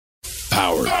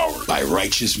Powered by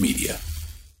Righteous Media.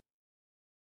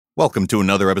 Welcome to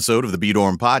another episode of the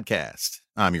B-Dorm Podcast.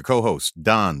 I'm your co-host,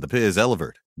 Don the Piz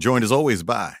Elivert, joined as always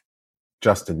by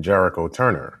Justin Jericho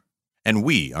Turner. And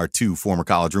we are two former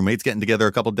college roommates getting together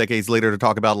a couple decades later to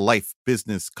talk about life,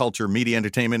 business, culture, media,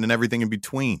 entertainment, and everything in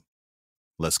between.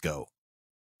 Let's go.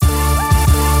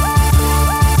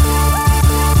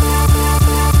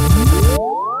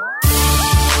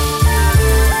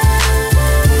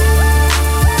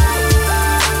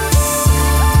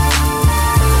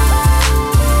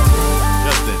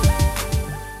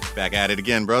 Back at it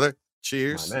again, brother.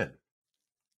 Cheers. Man.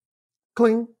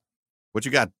 Cling. What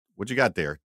you got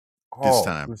there this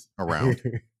time around?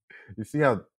 You see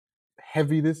how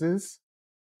heavy this is?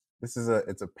 It's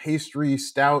a pastry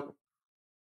stout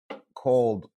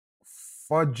called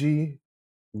Fudgy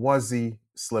Wuzzy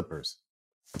Slippers.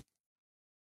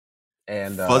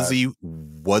 And Fuzzy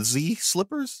Wuzzy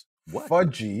Slippers? What?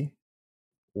 Fudgy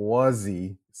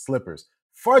Wuzzy Slippers.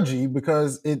 Fudgy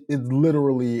because it's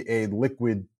literally a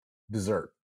liquid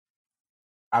dessert.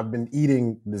 I've been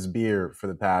eating this beer for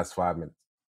the past 5 minutes.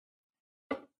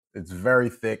 It's very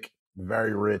thick,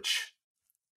 very rich.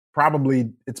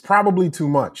 It's probably too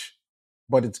much,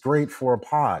 but it's great for a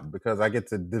pod because I get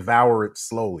to devour it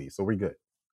slowly. So we're good.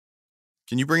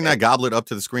 Can you bring that goblet up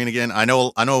to the screen again? I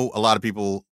know a lot of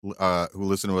people who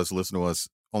listen to us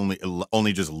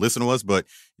only just listen to us, but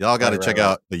y'all got to check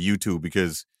out the YouTube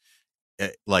because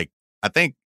I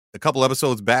think a couple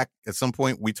episodes back at some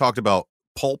point we talked about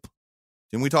pulp.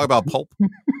 Didn't we talk about pulp?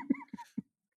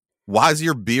 Why's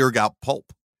your beer got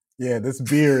pulp? Yeah, this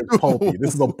beer is pulpy.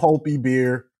 This is a pulpy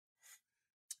beer.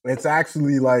 It's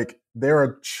actually there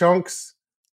are chunks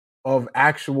of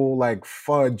actual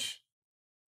fudge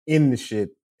in the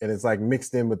shit, and it's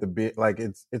mixed in with the beer.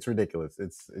 It's ridiculous.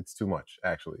 It's too much.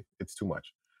 Actually, it's too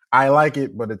much. I like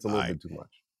it, but it's a little bit too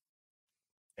much.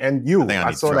 And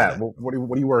I saw that. What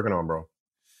are you working on, bro?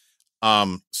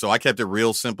 So I kept it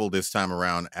real simple this time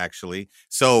around, actually.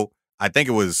 So I think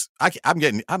it was I'm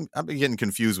getting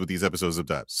confused with these episodes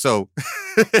sometimes. So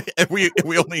and we're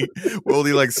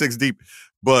only like 6 deep,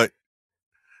 but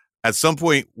at some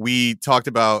point we talked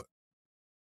about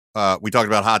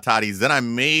hot toddies. Then I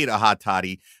made a hot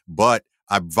toddy, but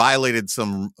I violated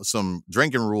some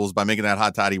drinking rules by making that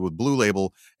hot toddy with Blue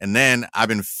Label, and then I've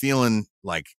been feeling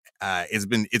like it's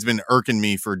been irking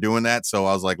me for doing that. So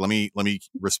I was like, let me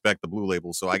respect the Blue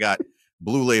Label. So I got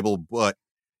Blue Label, but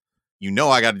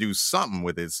I got to do something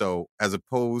with it. So as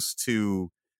opposed to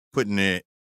drinking it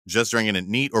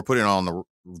neat or drinking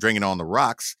it on the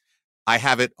rocks, I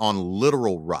have it on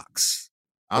literal rocks.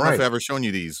 I don't know if I've ever shown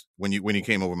you these when you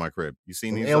came over my crib. You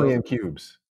seen these alien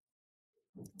cubes?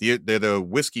 They're the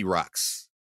whiskey rocks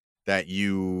that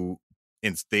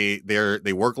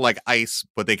they work like ice,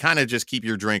 but they kind of just keep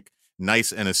your drink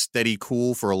nice and a steady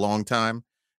cool for a long time,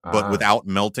 but without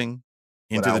melting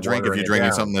into the drink. If you're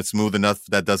drinking something that's smooth enough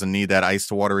that doesn't need that ice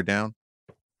to water it down.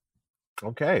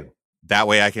 Okay. That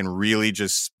way I can really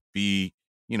just be,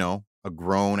 a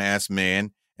grown ass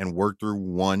man and work through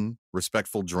one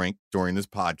respectful drink during this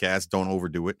podcast. Don't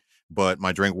overdo it, but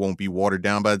my drink won't be watered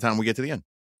down by the time we get to the end.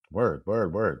 Word.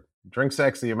 Drink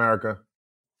sexy, America.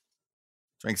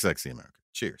 Drink sexy, America.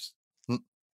 Cheers. All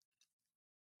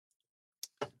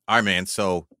right, man.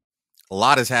 So a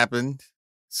lot has happened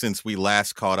since we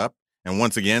last caught up. And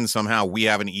once again, somehow we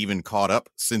haven't even caught up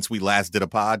since we last did a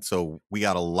pod. So we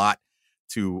got a lot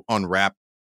to unwrap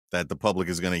that the public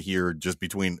is going to hear just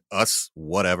between us,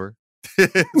 whatever.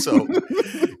 So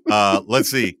let's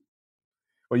see.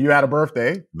 Well, you had a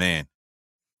birthday. Man,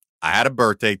 I had a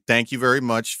birthday. Thank you very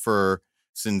much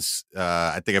since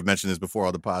I think I've mentioned this before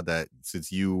on the pod, that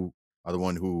since you are the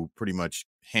one who pretty much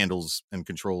handles and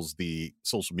controls the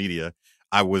social media,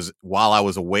 while I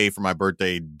was away for my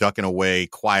birthday, ducking away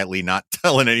quietly, not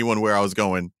telling anyone where I was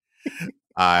going,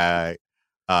 and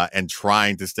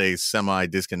trying to stay semi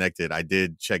disconnected. I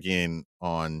did check in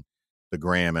on the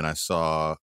gram and I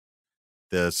saw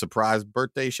the surprise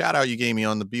birthday shout out you gave me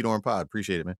on the B-Dorm pod.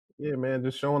 Appreciate it, man. Yeah, man.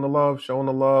 Just showing the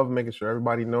love, making sure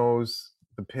everybody knows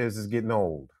the Piz is getting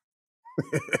old.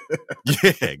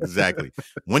 Yeah, exactly.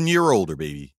 1 year older,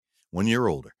 baby. 1 year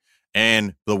older.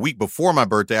 And the week before my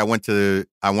birthday, I went to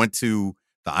the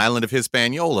island of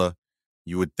Hispaniola.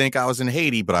 You would think I was in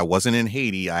Haiti, but I wasn't in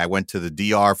Haiti. I went to the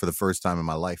DR for the first time in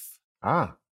my life.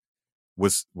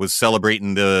 Was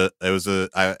celebrating it was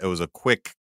a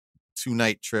quick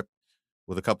 2-night trip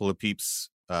with a couple of peeps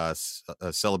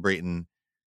celebrating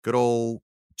good old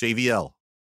JVL,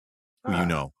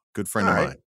 who good friend of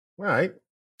mine. Right.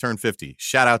 Turned 50.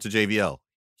 Shout out to JVL.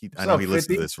 What's I know up, he listens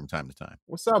 50? to this from time to time.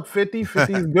 What's up, 50?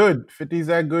 50's good. 50's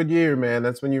that good year, man.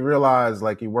 That's when you realize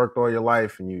like you worked all your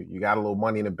life and you got a little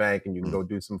money in the bank and you can go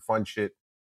do some fun shit,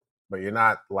 but you're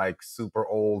not like super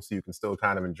old, so you can still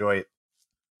kind of enjoy it.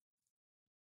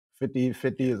 50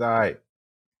 is all right.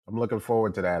 I'm looking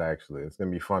forward to that, actually. It's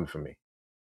going to be fun for me.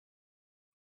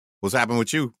 What's happened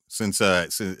with you since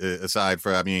aside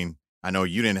for, I mean, I know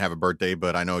you didn't have a birthday,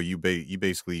 but I know you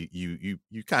basically you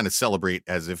kind of celebrate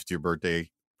as if it's your birthday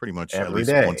pretty much at Every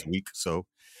least once a day. week. So,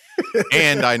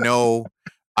 and I know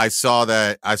I saw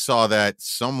that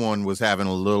someone was having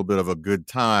a little bit of a good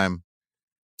time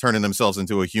turning themselves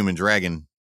into a human dragon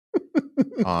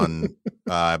on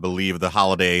I believe the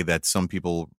holiday that some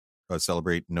people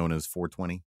celebrate known as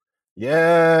 420.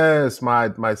 Yes,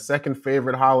 my second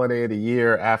favorite holiday of the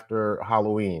year after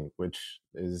Halloween, which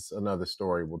is another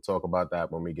story. We'll talk about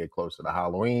that when we get closer to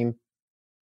Halloween.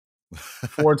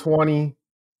 420,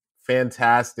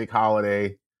 fantastic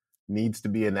holiday. Needs to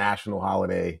be a national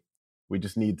holiday. We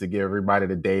just need to give everybody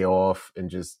the day off and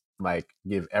just like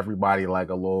give everybody like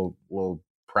a little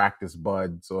practice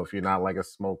bud. So if you're not like a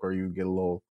smoker, you get a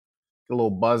little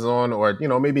buzz on, or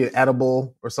maybe an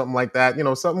edible or something like that.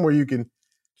 Something where you can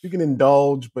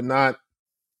indulge, but not.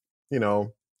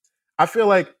 I feel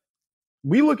like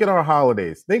we look at our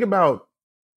holidays. Think about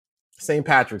St.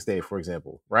 Patrick's Day, for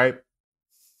example, right?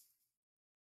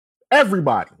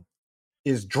 Everybody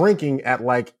is drinking at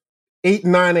like 8,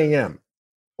 9 a.m.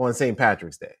 on St.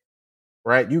 Patrick's Day,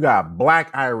 right? You got Black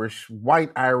Irish,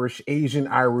 white Irish, Asian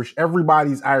Irish,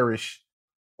 everybody's Irish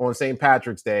on St.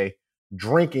 Patrick's Day,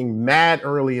 drinking mad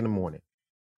early in the morning.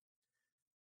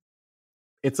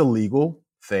 It's a legal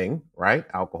thing, right?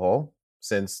 Alcohol,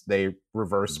 since they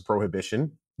reversed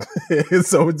prohibition.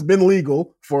 So it's been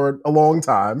legal for a long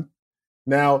time.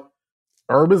 Now,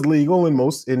 herb is legal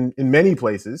in many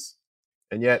places,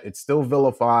 and yet it's still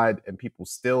vilified, and people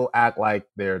still act like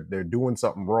they're doing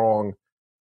something wrong.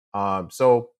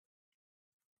 So,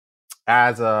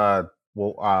 as a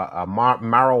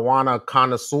marijuana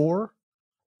connoisseur,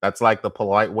 that's like the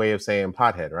polite way of saying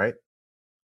pothead, right?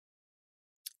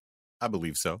 I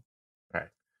believe so. Right.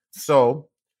 So,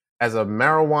 as a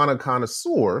marijuana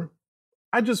connoisseur,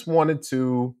 I just wanted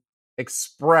to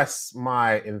express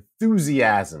my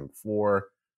enthusiasm for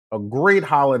a great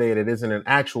holiday that isn't an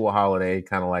actual holiday,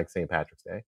 kind of like St. Patrick's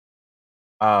Day.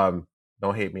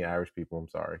 Don't hate me, Irish people. I'm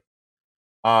sorry.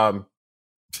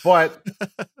 But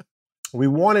we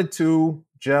wanted to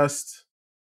just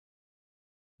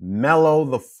mellow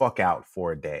the fuck out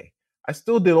for a day. I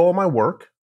still did all my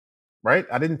work, right?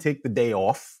 I didn't take the day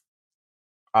off.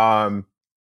 To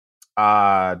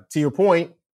your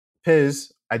point,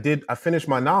 Piz, I finished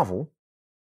my novel,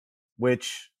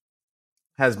 which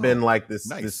has been like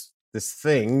nice. this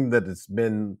thing that it's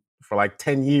been for like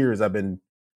 10 years. I've been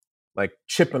like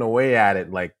chipping away at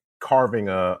it, like carving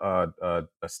a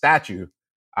statue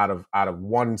out of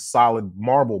one solid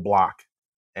marble block,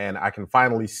 and I can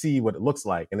finally see what it looks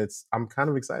like, and I'm kind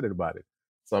of excited about it.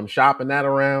 So I'm shopping that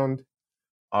around.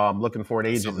 Looking for an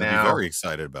That's agent something to be now. very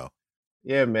excited about.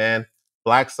 Yeah, man.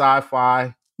 Black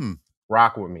sci-fi.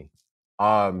 Rock with me.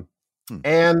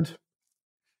 And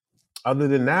other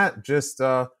than that, just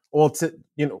we're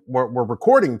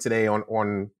recording today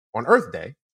on Earth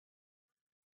Day,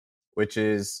 which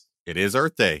is It is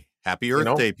Earth Day. Happy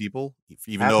Earth Day, people.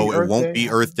 Even though it won't be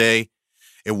Earth Day.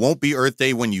 It won't be Earth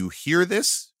Day when you hear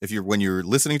this, when you're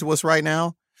listening to us right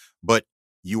now, but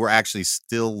you are actually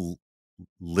still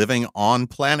living on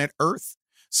planet Earth.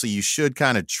 So you should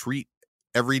kind of treat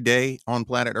every day on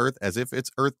planet Earth as if it's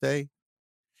Earth Day.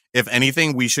 If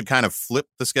anything, we should kind of flip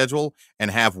the schedule and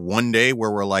have one day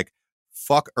where we're like,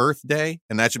 fuck Earth Day.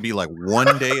 And that should be like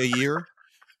one day a year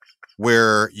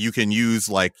where you can use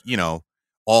like,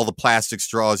 all the plastic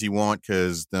straws you want,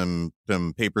 because them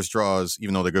paper straws,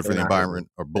 even though they're good for the environment,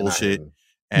 are bullshit.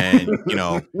 And,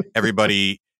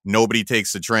 nobody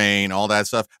takes the train, all that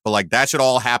stuff. But like that should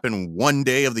all happen one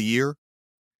day of the year.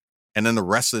 And then the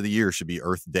rest of the year should be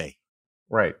Earth Day.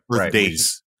 Right. Earth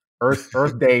Days.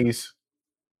 Earth Days.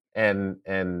 And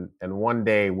one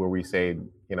day where we say,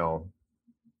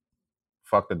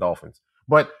 fuck the Dolphins.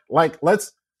 But like,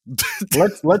 let's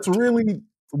really,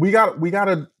 I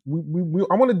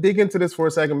want to dig into this for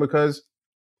a second, because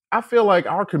I feel like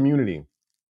our community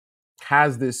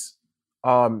has this,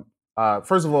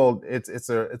 first of all, it's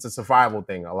a survival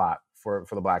thing a lot for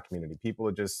the Black community. People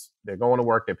are they're going to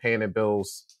work, they're paying their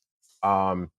bills,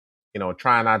 trying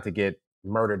not to get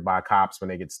murdered by cops when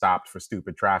they get stopped for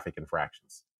stupid traffic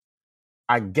infractions.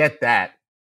 I get that,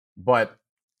 but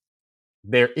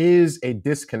there is a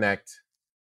disconnect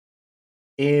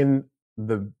in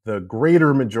the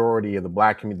greater majority of the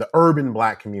black community, the urban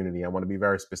black community, I want to be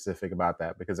very specific about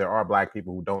that because there are black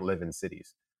people who don't live in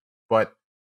cities. But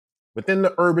within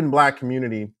the urban black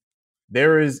community,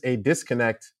 there is a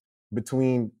disconnect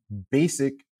between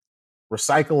basic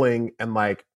recycling and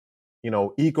like,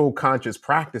 eco-conscious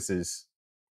practices.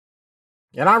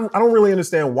 And I don't really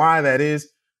understand why that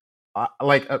is.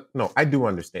 No, I do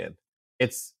understand.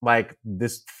 It's like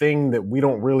this thing that we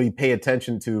don't really pay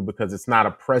attention to because it's not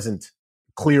a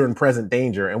clear and present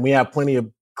danger. And we have plenty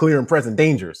of clear and present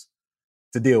dangers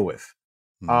to deal with.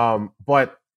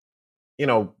 But,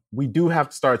 we do have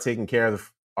to start taking care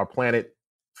of our planet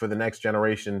for the next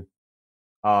generation,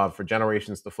 for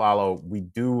generations to follow. We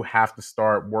do have to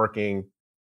start working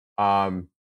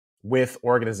with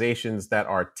organizations that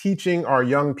are teaching our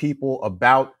young people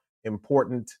about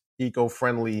important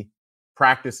eco-friendly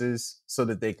practices so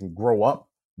that they can grow up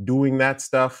doing that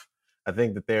stuff. I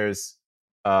think that there's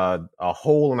a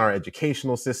hole in our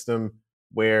educational system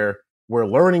where we're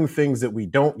learning things that we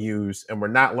don't use and we're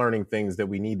not learning things that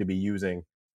we need to be using.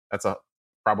 That's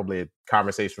probably a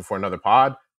conversation for another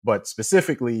pod, but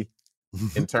specifically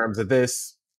in terms of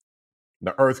this,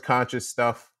 the earth conscious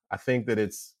stuff, I think that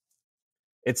it's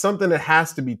something that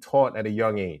has to be taught at a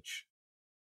young age.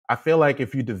 I feel like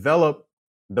if you develop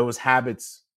those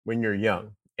habits when you're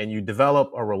young and you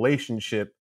develop a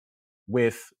relationship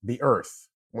with the earth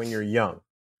when you're young,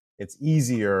 it's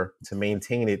easier to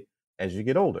maintain it as you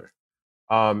get older.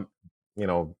 I'm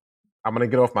going to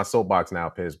get off my soapbox now,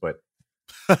 Piz, but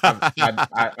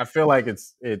I feel like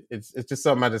it's just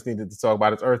something I just needed to talk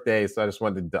about. It's Earth Day, so I just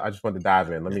wanted to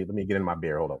dive in. Let me get in my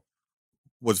beer. Hold on.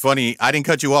 What's funny, I didn't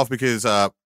cut you off because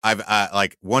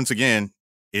I've once again,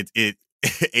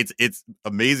 it's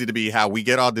amazing to me how we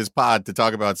get on this pod to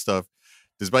talk about stuff,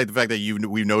 despite the fact that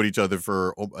we've known each other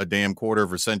for a damn quarter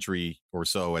of a century or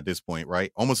so at this point,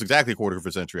 right? Almost exactly a quarter of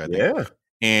a century, I think. Yeah.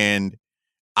 And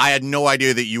I had no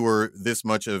idea that you were this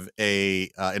much of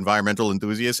a environmental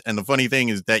enthusiast. And the funny thing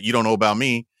is that you don't know about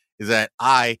me is that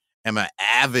I am an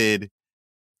avid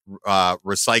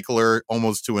recycler,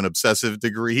 almost to an obsessive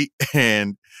degree,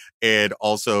 and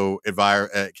also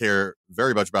care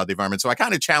very much about the environment. So I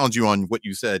kind of challenge you on what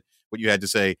you said, what you had to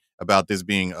say about this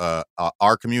being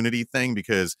our community thing,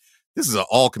 because this is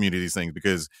all communities thing.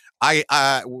 Because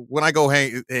I when I go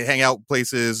hang out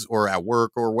places or at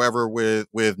work or wherever with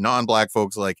non-black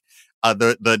folks, like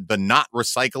the not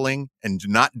recycling and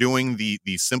not doing the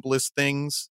simplest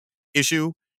things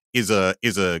issue is a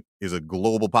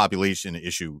global population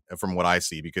issue from what I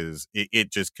see, because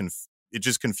it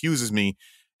just confuses me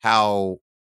how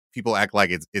people act like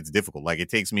it's difficult. Like it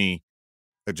takes me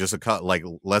just like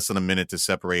less than a minute to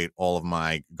separate all of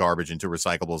my garbage into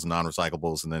recyclables and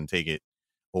non-recyclables and then take it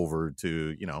over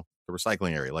to, the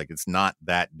recycling area. Like it's not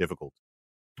that difficult.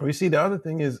 Well, you see, the other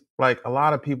thing is like a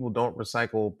lot of people don't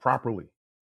recycle properly.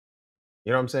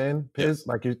 You know what I'm saying? Piz?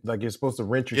 Yeah. Like you're supposed to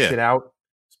rinse your shit out.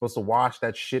 You're supposed to wash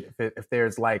that shit. If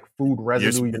there's like food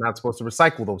residue, you're not supposed to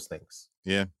recycle those things.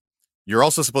 Yeah. You're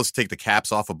also supposed to take the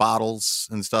caps off of bottles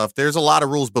and stuff. There's a lot of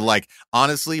rules, but like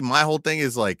honestly, my whole thing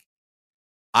is like,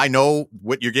 I know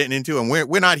what you're getting into, and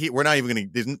we're not here. We're not even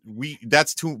going to.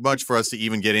 That's too much for us to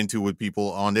even get into with people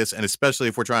on this, and especially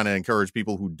if we're trying to encourage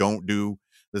people who don't do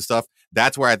the stuff.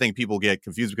 That's where I think people get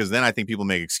confused, because then I think people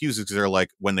make excuses because they're like,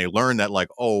 when they learn that like,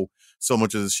 oh, so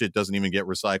much of this shit doesn't even get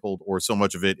recycled, or so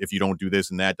much of it, if you don't do this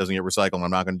and that, doesn't get recycled.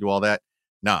 I'm not going to do all that.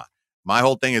 Nah, my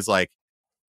whole thing is like,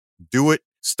 do it.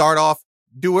 Start off,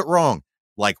 do it wrong.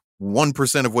 Like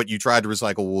 1% of what you tried to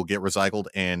recycle will get recycled,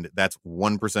 and that's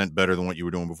 1% better than what you were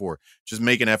doing before. Just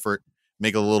make an effort,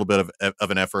 make a little bit of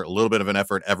an effort. A little bit of an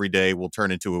effort every day will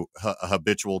turn into a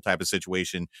habitual type of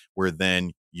situation where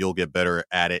then you'll get better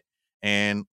at it,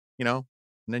 and and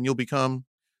then you'll become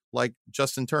like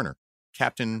Justin Turner,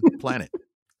 Captain Planet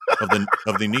of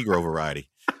the Negro variety.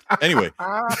 Anyway.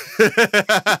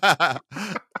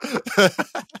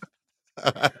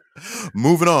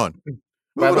 Moving on.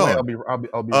 By the way, I'll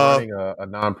be running a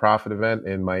nonprofit event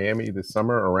in Miami this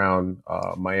summer around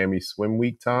Miami Swim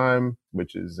Week time,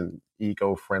 which is an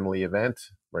eco-friendly event.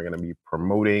 We're going to be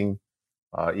promoting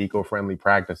eco-friendly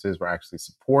practices. We're actually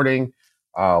supporting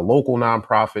a local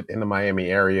nonprofit in the Miami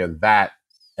area that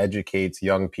educates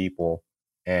young people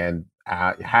and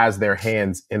has their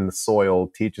hands in the soil,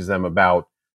 teaches them about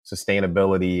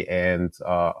sustainability and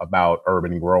about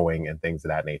urban growing and things of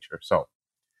that nature. So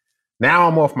now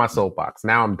I'm off my soapbox.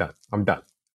 Now I'm done.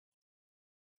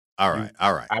 All right.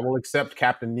 I will accept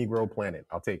Captain Negro Planet.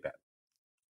 I'll take that.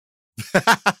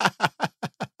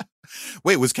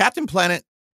 Wait, was Captain Planet?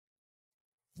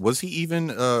 Was he even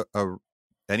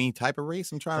any type of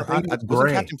race? I'm trying to.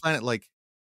 Wasn't Captain Planet like?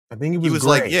 I think he He was was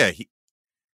like, gray. yeah,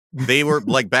 they were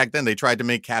like back then they tried to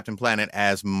make Captain Planet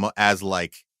as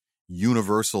like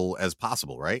universal as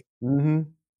possible, right? Mm-hmm.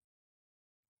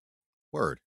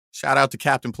 Word. Shout out to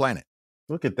Captain Planet.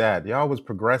 Look at that. Y'all was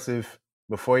progressive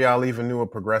before y'all even knew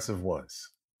what progressive was.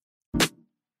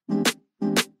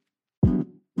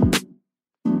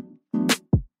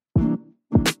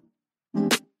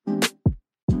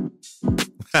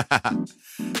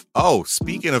 Oh,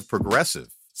 speaking of progressive,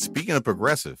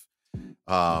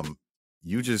 um,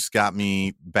 you just got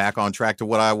me back on track to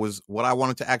what I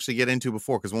wanted to actually get into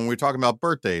before. Because when we were talking about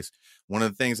birthdays, one of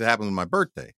the things that happened with my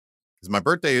birthday is my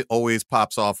birthday always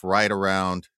pops off right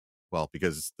around, well,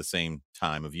 because it's the same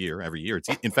time of year every year.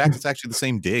 In fact, it's actually the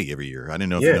same day every year. I didn't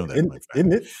know if you know that.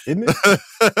 Isn't it? Isn't it?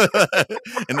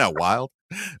 Isn't that wild?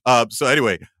 So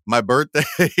anyway, my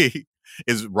birthday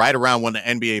is right around when the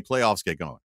NBA playoffs get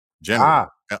going. Generally,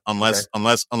 unless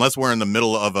we're in the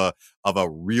middle of a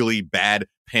really bad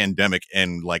pandemic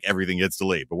and like everything gets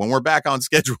delayed. But when we're back on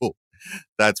schedule,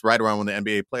 that's right around when the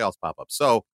NBA playoffs pop up.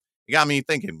 So it got me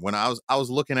thinking when I was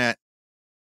looking at,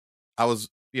 I was,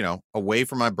 away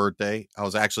from my birthday. I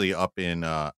was actually up in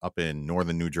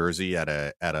northern New Jersey at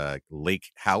a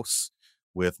lake house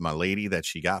with my lady that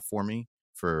she got for me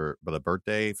for the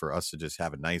birthday, for us to just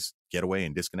have a nice getaway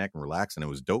and disconnect and relax, and it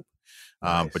was dope.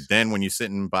 Nice. But then when you're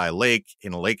sitting by a lake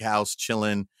in a lake house,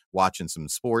 chilling, watching some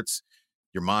sports,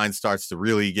 your mind starts to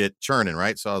really get churning,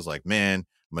 right? So I was like, man,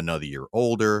 I'm another year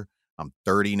older. I'm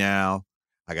 30 now.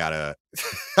 I gotta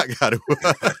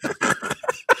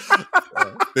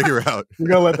figure out. We're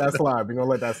gonna let that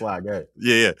slide. Go ahead.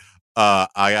 Yeah. I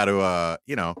gotta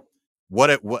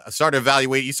start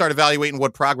evaluate. You start evaluating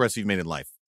what progress you've made in life,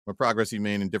 what progress you've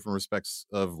made in different respects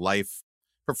of life,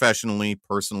 professionally,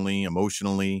 personally,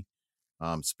 emotionally,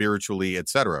 spiritually,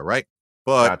 etc. Right?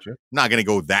 But Gotcha. not going to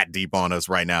go that deep on us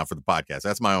right now for the podcast.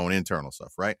 That's my own internal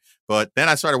stuff, right? But then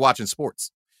I started watching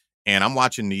sports, and I'm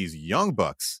watching these young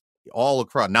bucks all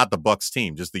across, not the Bucks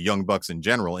team, just the young bucks in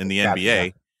general in the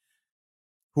NBA,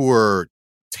 who are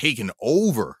taking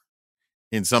over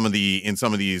in some of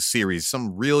these series,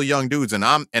 some real young dudes, and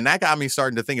that got me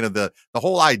starting to thinking of the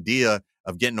whole idea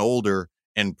of getting older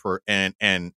and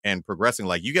progressing.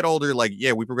 Like you get older, like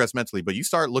yeah, we progress mentally, but you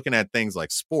start looking at things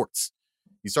like sports.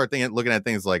 You start looking at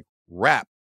things like rap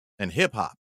and hip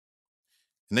hop,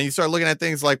 and then you start looking at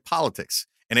things like politics.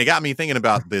 And it got me thinking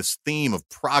about this theme of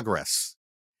progress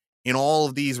in all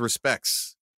of these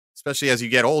respects, especially as you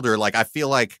get older. Like I feel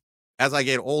like as I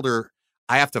get older,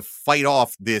 I have to fight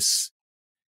off this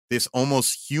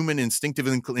almost human instinctive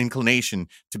inclination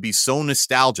to be so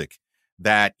nostalgic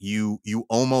that you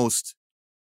almost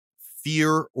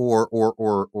fear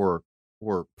or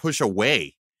push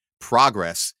away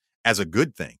progress as a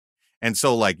good thing. And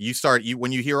so like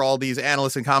when you hear all these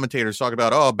analysts and commentators talk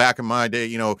about, oh, back in my day,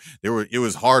 it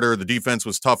was harder, the defense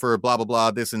was tougher, blah blah blah,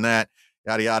 this and that,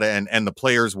 yada yada, and the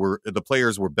players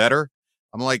were better.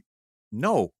 I'm like,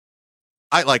 no.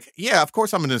 Yeah, of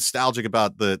course I'm nostalgic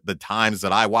about the times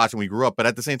that I watched when we grew up. But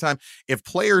at the same time, if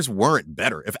players weren't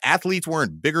better, if athletes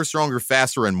weren't bigger, stronger,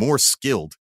 faster, and more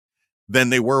skilled than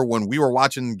they were when we were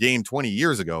watching the game 20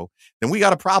 years ago, then we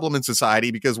got a problem in society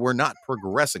because we're not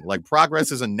progressing. Like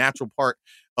progress is a natural part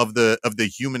of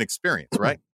the human experience,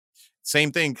 right?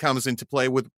 Same thing comes into play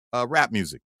with rap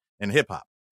music and hip hop.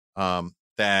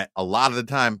 That a lot of the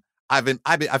time I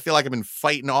feel like I've been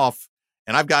fighting off,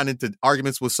 and I've gotten into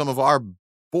arguments with some of our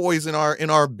boys in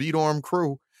our B-dorm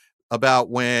crew about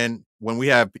when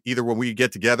we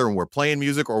get together and we're playing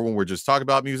music or when we're just talking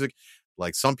about music.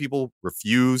 Like some people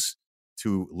refuse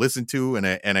to listen to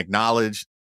and acknowledge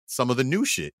some of the new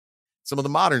shit, some of the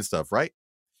modern stuff, right?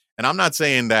 And I'm not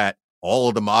saying that all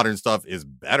of the modern stuff is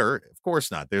better. Of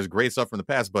course not. There's great stuff from the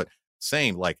past, but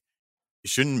same, like,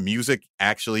 shouldn't music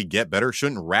actually get better?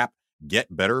 Shouldn't rap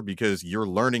get better because you're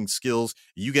learning skills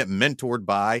you get mentored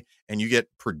by and you get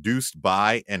produced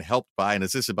by and helped by and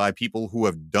assisted by people who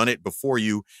have done it before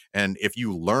you, and if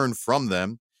you learn from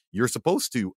them, you're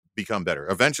supposed to become better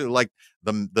eventually. Like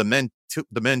the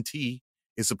mentee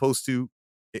is supposed to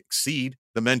exceed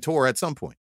the mentor at some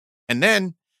point. And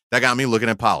then that got me looking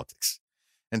at politics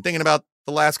and thinking about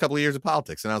the last couple of years of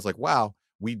politics, and I was like, wow,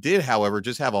 we did however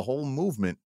just have a whole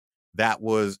movement that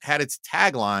had its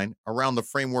tagline around the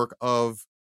framework of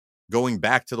going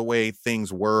back to the way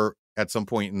things were at some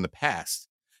point in the past,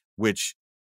 which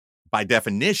by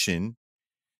definition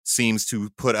seems to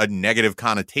put a negative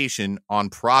connotation on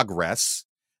progress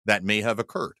that may have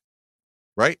occurred,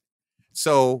 right?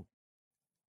 So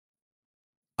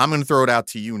I'm going to throw it out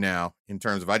to you now in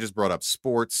terms of, I just brought up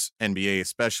sports, NBA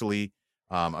especially.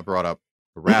 I brought up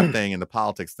the rap thing and the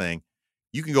politics thing.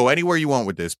 you can go anywhere you want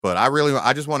with this, but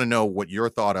I just want to know what your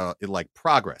thought on like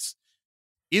progress.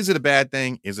 Is it a bad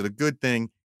thing? Is it a good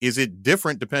thing? Is it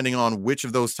different depending on which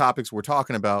of those topics we're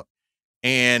talking about?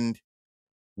 And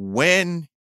when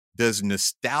does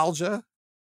nostalgia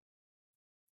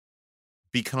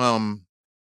become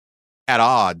at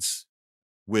odds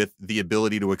with the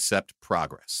ability to accept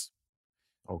progress?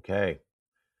 Okay.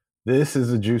 This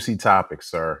is a juicy topic,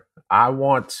 sir. I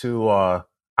want to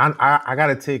I got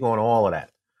to take on all of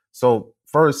that. So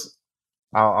first,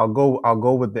 I'll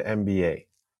go with the NBA.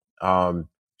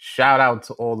 Shout out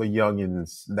to all the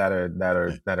youngins that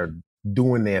are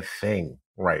doing their thing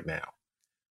right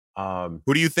now.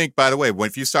 Who do you think, by the way,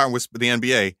 if you start with the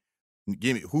NBA,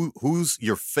 give me who's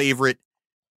your favorite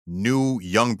new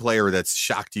young player that's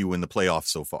shocked you in the playoffs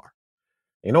so far?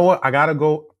 You know what? I gotta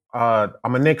go.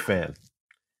 I'm a Knicks fan,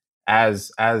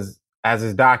 as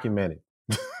is documented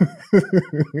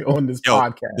on this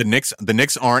podcast. The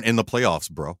Knicks aren't in the playoffs,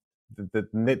 bro. The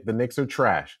Knicks are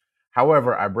trash.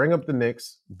 However, I bring up the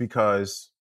Knicks because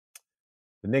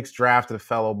the Knicks drafted a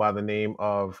fellow by the name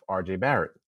of R.J.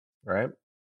 Barrett, right?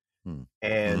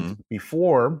 And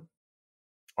before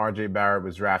R.J. Barrett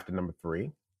was drafted number 3,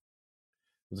 there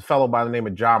was a fellow by the name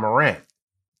of Ja Morant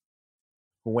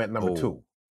who went number 2.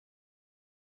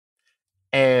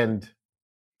 And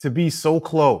to be so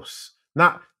close,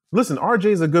 listen, RJ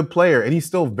is a good player and he's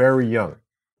still very young,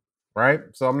 right?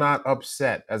 So I'm not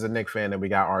upset as a Knicks fan that we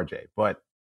got RJ, but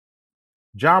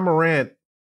Ja Morant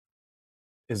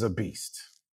is a beast.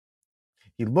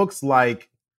 He looks like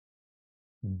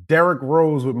Derrick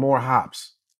Rose with more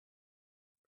hops.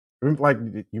 Like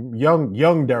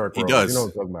young Derrick Rose. He does. You know what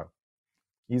I'm talking about.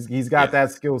 He's got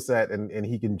that skill set and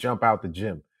he can jump out the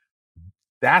gym.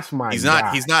 That's my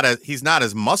guy. He's not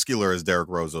as muscular as Derrick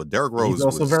Rose, though. Derrick Rose is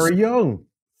also very young.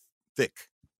 Thick.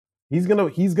 He's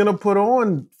gonna put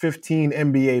on 15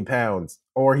 NBA pounds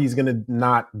or he's gonna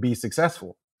not be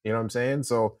successful. You know what I'm saying?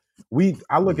 So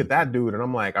I look at that dude and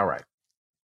I'm like, all right.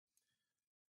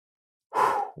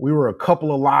 We were a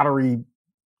couple of lottery,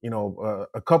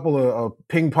 a couple of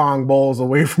ping pong balls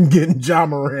away from getting Ja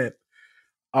Morant.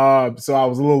 So I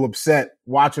was a little upset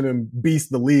watching him beast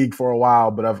the league for a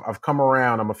while, but I've come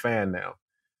around. I'm a fan now.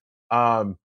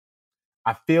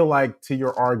 I feel like, to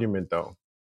your argument though,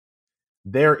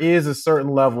 there is a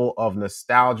certain level of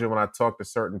nostalgia when I talk to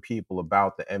certain people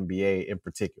about the NBA in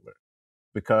particular,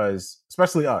 because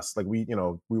especially us, like we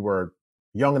were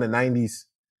young in the 90s.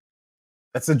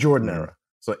 That's the Jordan era.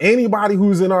 So anybody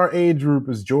who's in our age group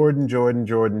is Jordan.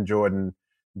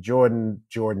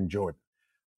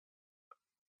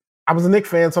 I was a Knicks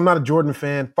fan, so I'm not a Jordan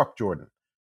fan. Fuck Jordan.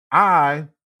 I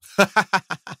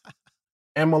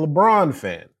am a LeBron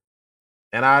fan.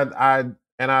 And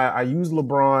I use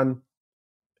LeBron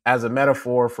as a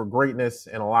metaphor for greatness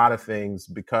in a lot of things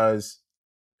because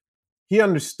he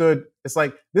understood. It's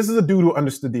like, this is a dude who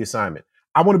understood the assignment.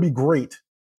 I want to be great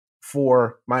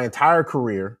for my entire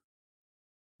career,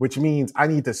 which means I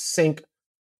need to sink,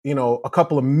 a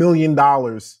couple of $1 million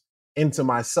into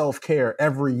my self-care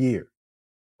every year.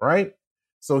 Right?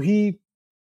 So he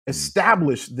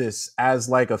established this as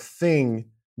like a thing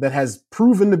that has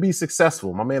proven to be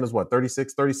successful. My man is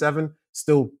 36, 37,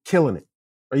 still killing it.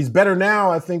 Or he's better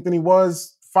now, I think, than he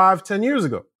was 5-10 years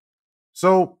ago.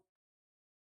 So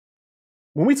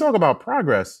when we talk about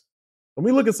progress, when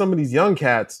we look at some of these young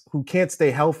cats who can't stay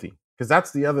healthy, because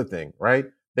that's the other thing, right?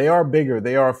 They are bigger,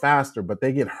 they are faster, but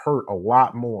they get hurt a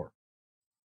lot more.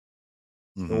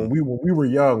 When we were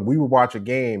young, we would watch a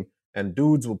game and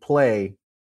dudes would play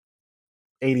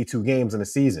 82 games in a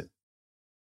season.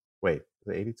 Wait, is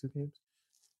it 82 games?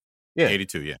 Yeah.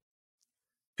 82, yeah.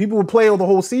 People would play the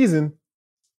whole season.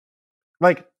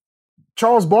 Like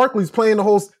Charles Barkley's playing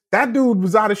that dude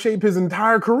was out of shape his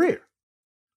entire career.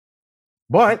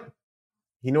 But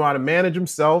he knew how to manage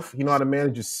himself. He knew how to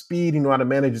manage his speed. He knew how to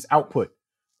manage his output.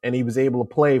 And he was able to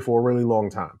play for a really long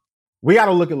time. We got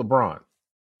to look at LeBron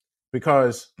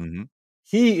because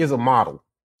he is a model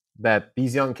that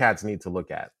these young cats need to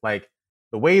look at. Like,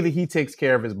 the way that he takes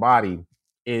care of his body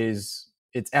it's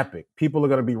epic. People are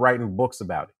going to be writing books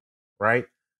about it, right?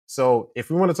 So if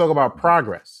we want to talk about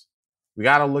progress, we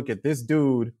got to look at this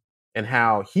dude and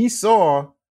how he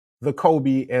saw the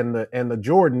Kobe and the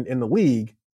Jordan in the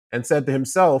league and said to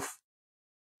himself,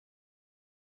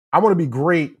 I want to be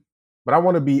great, but I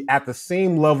want to be at the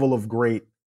same level of great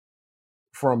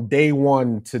from day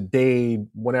one to day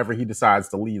whenever he decides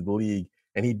to leave the league.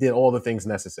 And he did all the things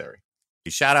necessary.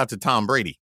 Shout out to Tom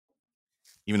Brady.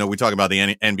 Even though we talk about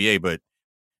the NBA, but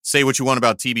say what you want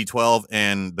about TB12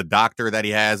 and the doctor that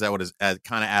he has that was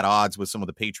kind of at odds with some of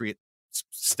the Patriot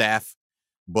staff.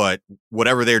 but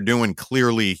whatever they're doing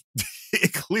clearly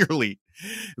clearly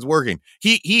is working.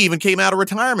 He even came out of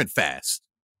retirement fast.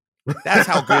 That's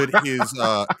how good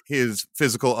his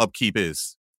physical upkeep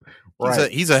is.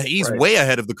 Right. He's Right. way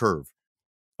ahead of the curve.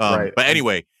 Right. But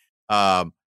anyway,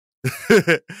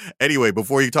 anyway,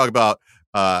 before you talk about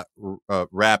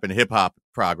rap and hip hop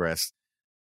progress,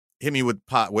 hit me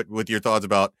with your thoughts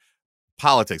about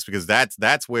politics, because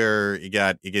that's where it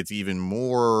gets even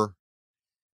more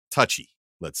touchy,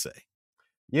 let's say.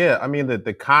 Yeah, I mean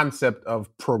the concept of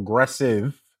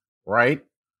progressive, right,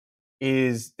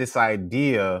 is this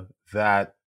idea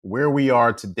that where we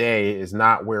are today is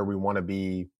not where we want to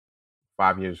be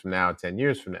 5 years from now, 10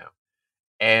 years from now.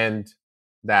 And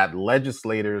that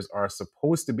legislators are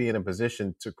supposed to be in a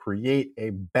position to create a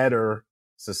better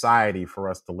society for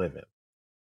us to live in.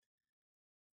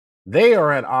 They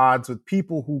are at odds with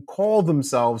people who call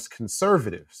themselves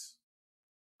conservatives.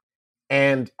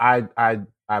 And I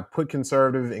put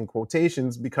conservative in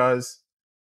quotations because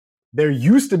there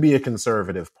used to be a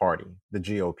conservative party, the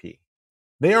GOP.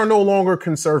 They are no longer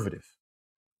conservative.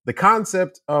 The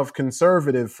concept of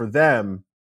conservative for them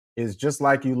is just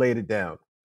like you laid it down.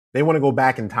 They want to go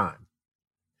back in time.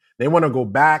 They want to go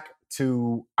back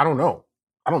to, I don't know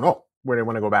where they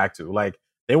want to go back to. Like,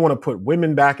 they want to put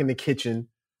women back in the kitchen.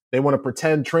 They want to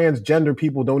pretend transgender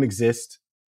people don't exist.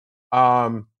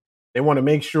 They want to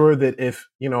make sure that if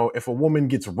a woman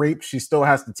gets raped, she still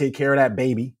has to take care of that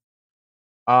baby.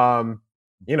 What am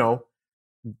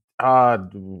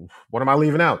I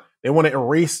leaving out? They want to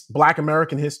erase Black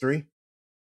American history,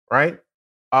 right?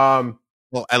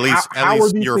 Well, at least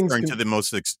you're referring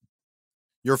to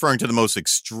you're referring to the most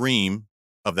extreme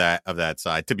of that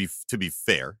side. To be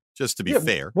fair, just to be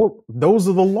fair. Well, those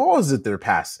are the laws that they're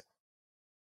passing.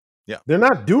 Yeah, they're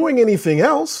not doing anything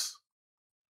else.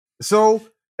 So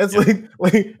it's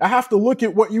like I have to look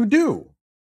at what you do.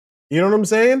 You know what I'm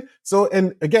saying? So,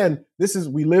 and again,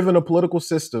 we live in a political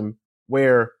system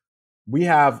where we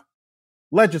have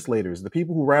legislators, the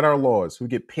people who write our laws, who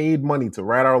get paid money to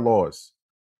write our laws,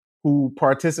 who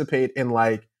participate in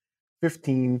like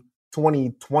 15, 20,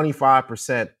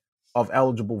 25% of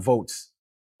eligible votes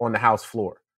on the House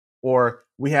floor. Or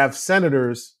we have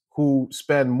senators who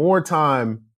spend more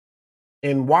time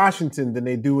in Washington than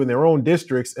they do in their own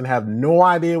districts and have no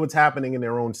idea what's happening in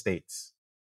their own states.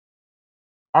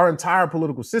 Our entire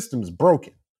political system is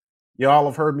broken. Y'all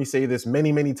have heard me say this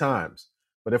many, many times.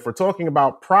 But if we're talking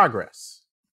about progress,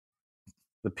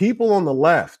 the people on the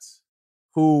left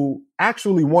who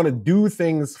actually want to do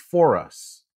things for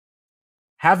us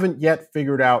haven't yet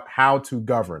figured out how to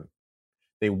govern.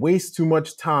 They waste too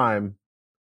much time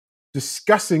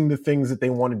discussing the things that they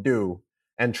want to do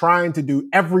and trying to do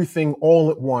everything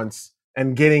all at once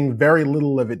and getting very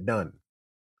little of it done.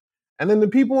 And then the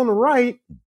people on the right,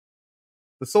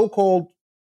 the so-called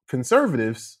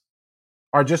conservatives,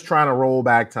 are just trying to roll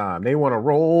back time. They want to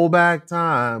roll back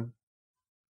time.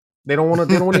 They don't want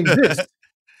to exist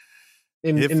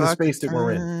in the space that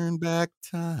we're in. Turn back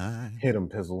time. Hit him,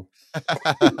 Pizzle.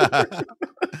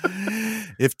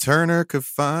 If Turner could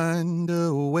find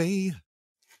a way.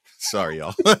 Sorry,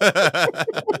 y'all.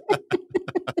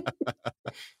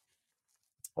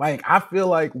 Like, I feel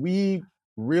like we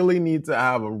really need to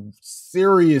have a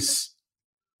serious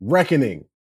reckoning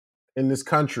in this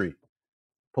country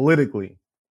politically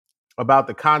about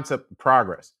the concept of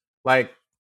progress. Like,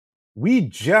 we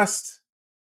just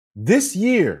this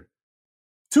year,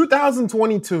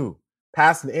 2022,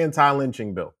 passed an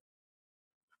anti-lynching bill,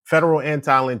 federal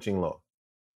anti-lynching law.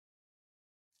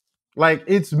 Like,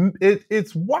 it's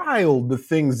wild, the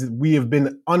things that we have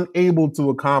been unable to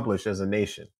accomplish as a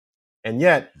nation. And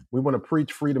yet we want to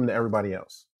preach freedom to everybody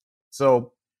else.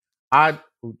 So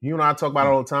you and I talk about it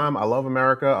all the time. I love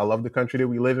America. I love the country that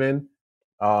we live in.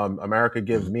 America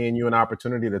gives me and you an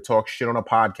opportunity to talk shit on a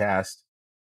podcast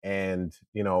and,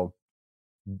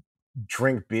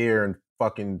 drink beer and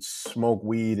fucking smoke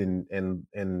weed and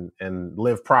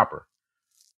live proper.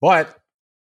 But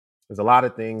there's a lot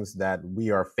of things that we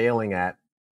are failing at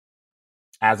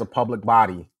as a public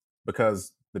body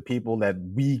because the people that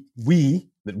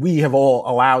we have all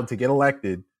allowed to get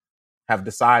elected have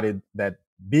decided that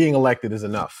being elected is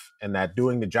enough and that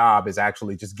doing the job is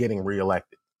actually just getting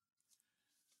reelected.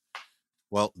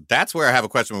 Well, that's where I have a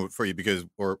question for you because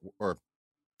or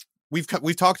we've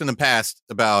talked in the past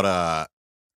about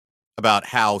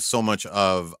how so much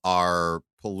of our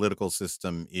political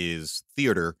system is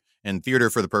theater and theater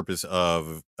for the purpose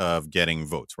of getting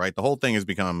votes, right? The whole thing has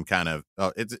become kind of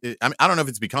I don't know if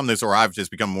it's become this or I've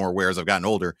just become more aware as I've gotten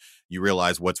older. You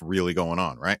realize what's really going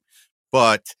on, right?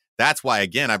 But that's why,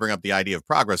 again, I bring up the idea of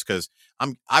progress because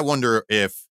I wonder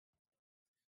if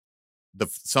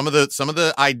some of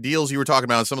the ideals you were talking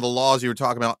about, some of the laws you were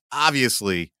talking about,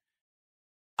 obviously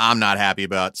I'm not happy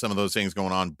about some of those things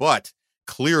going on, but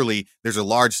clearly there's a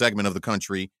large segment of the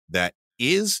country that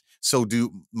is. So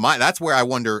that's where I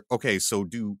wonder, okay, so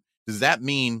does that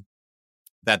mean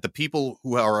that the people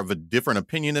who are of a different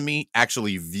opinion than me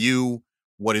actually view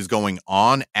what is going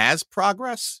on as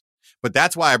progress? But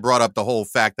that's why I brought up the whole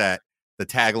fact that the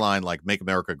tagline, like, "Make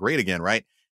America Great Again," right?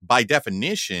 By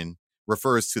definition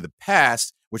refers to the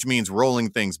past, which means rolling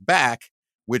things back,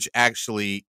 which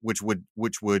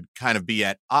would kind of be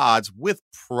at odds with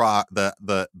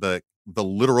the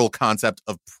literal concept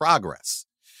of progress.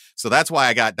 So that's why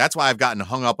I've gotten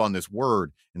hung up on this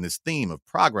word and this theme of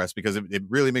progress, because it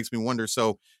really makes me wonder.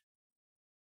 So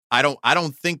I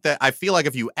don't think that, I feel like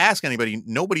if you ask anybody,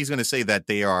 nobody's going to say that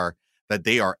they are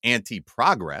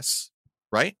anti-progress,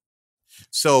 right?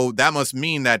 So that must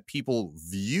mean that people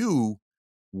view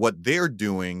what they're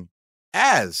doing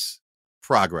as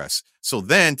progress. So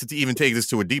then to even take this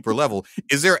to a deeper level,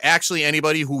 is there actually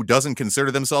anybody who doesn't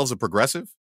consider themselves a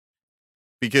progressive?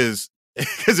 Because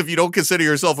if you don't consider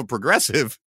yourself a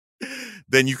progressive,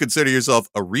 then you consider yourself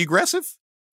a regressive.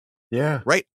 Yeah.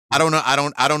 Right. I don't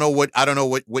know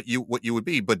what you would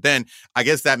be. But then I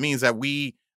guess that means that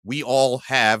we all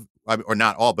have, or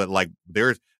not all, but like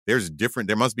there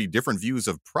must be different views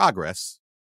of progress.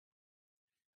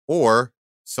 Or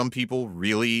some people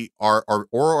really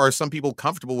are some people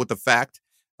comfortable with the fact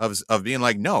of being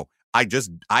like, no, I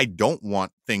don't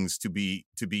want things to be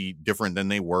different than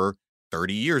they were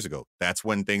 30 years ago. That's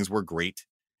when things were great.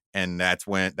 And that's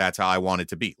how I want it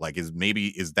to be. Like, is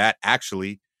that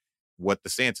actually what the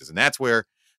stance is? And that's where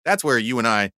you and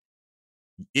I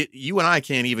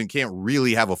can't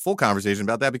really have a full conversation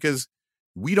about that, because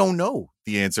we don't know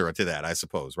the answer to that, I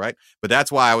suppose. Right. But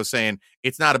that's why I was saying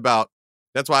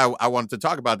that's why I wanted to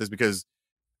talk about this, because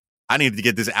I needed to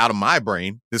get this out of my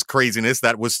brain, this craziness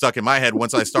that was stuck in my head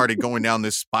once I started going down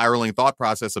this spiraling thought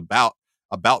process about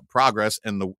progress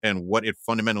and what it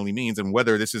fundamentally means, and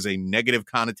whether this is a negative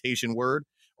connotation word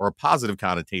or a positive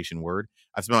connotation word.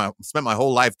 I spent my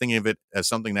whole life thinking of it as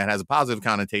something that has a positive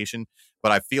connotation,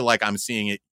 but I feel like I'm seeing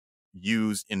it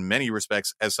used in many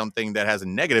respects as something that has a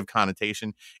negative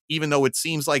connotation, even though it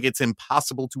seems like it's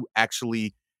impossible to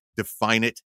actually define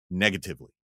it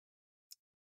negatively.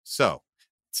 So,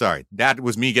 sorry, that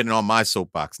was me getting on my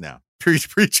soapbox now,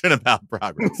 preaching about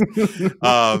progress.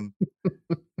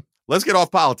 Let's get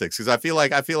off politics, because I feel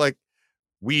like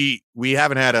we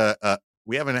haven't had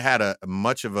a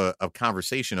much of a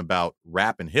conversation about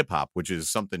rap and hip hop, which is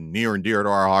something near and dear to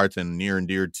our hearts and near and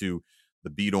dear to the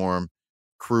B-Dorm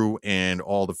crew and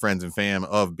all the friends and fam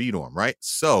of B-Dorm, right?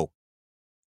 So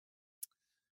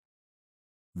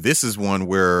this is one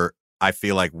where I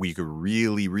feel like we could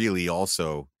really, really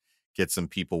also get some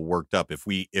people worked up if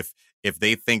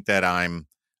they think that I'm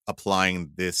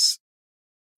applying this.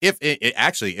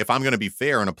 If I'm going to be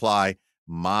fair and apply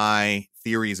my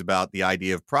theories about the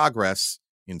idea of progress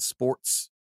in sports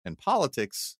and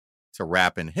politics to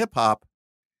rap and hip hop,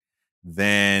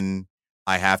 then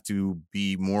I have to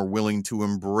be more willing to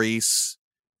embrace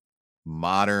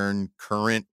modern,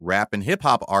 current rap and hip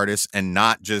hop artists, and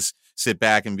not just sit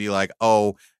back and be like,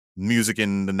 oh, music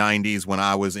in the 90s when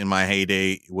I was in my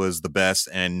heyday was the best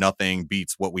and nothing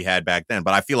beats what we had back then.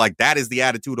 But I feel like that is the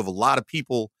attitude of a lot of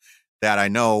people that I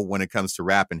know when it comes to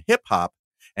rap and hip hop.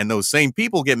 And those same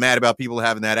people get mad about people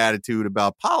having that attitude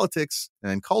about politics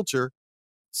and culture.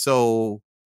 So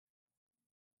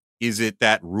is it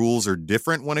that rules are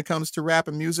different when it comes to rap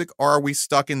and music? Or are we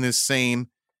stuck in this same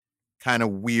kind of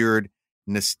weird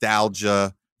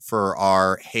nostalgia for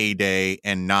our heyday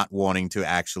and not wanting to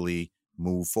actually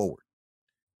move forward?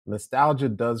 Nostalgia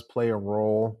does play a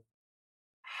role.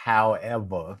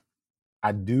 However,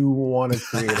 I do want to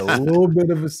create a little bit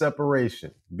of a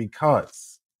separation,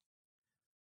 because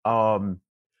so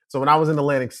when I was in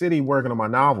Atlantic City working on my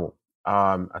novel,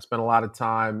 I spent a lot of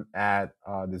time at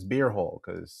this beer hall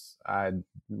because I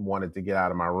wanted to get out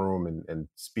of my room and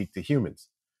speak to humans.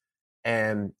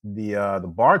 And the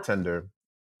bartender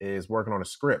is working on a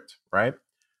script, right?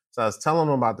 So I was telling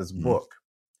him about this book.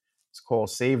 It's called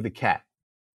Save the Cat.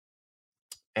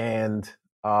 And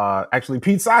actually,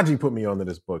 Pete Saji put me onto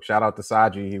this book. Shout out to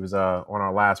Saji. He was on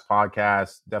our last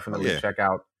podcast. Definitely check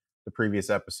out the previous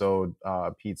episode.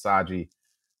 Pete Saji,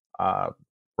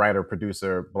 writer,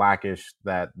 producer, Blackish,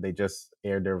 that they just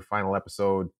aired their final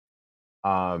episode.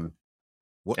 Anyway.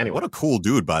 What a cool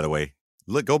dude, by the way.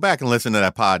 Go back and listen to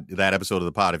that episode of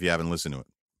the pod if you haven't listened to it.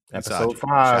 Episode Saji,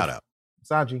 5. shout out.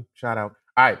 Saji, shout out.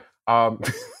 All right.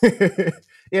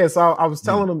 Yeah, so I was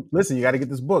telling him, listen, you got to get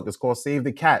this book. It's called Save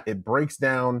the Cat. It breaks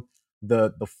down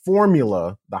the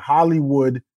formula, the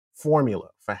Hollywood formula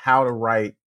for how to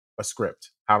write a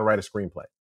script, how to write a screenplay.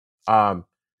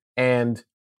 And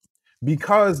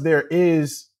because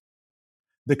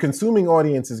the consuming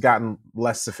audience has gotten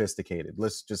less sophisticated.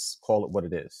 Let's just call it what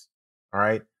it is. All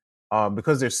right.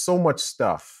 Because there's so much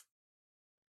stuff.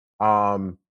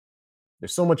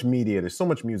 There's so much media, there's so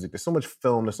much music, there's so much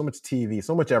film, there's so much TV,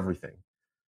 so much everything.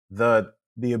 The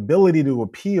ability to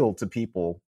appeal to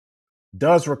people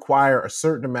does require a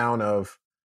certain amount of,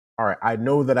 all right, I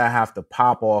know that I have to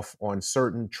pop off on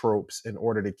certain tropes in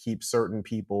order to keep certain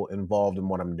people involved in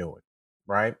what I'm doing,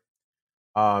 right?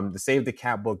 The Save the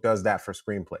Cat book does that for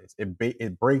screenplays.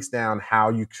 It breaks down how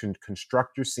you can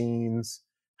construct your scenes,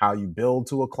 how you build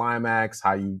to a climax,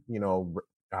 how you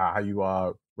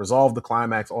resolve the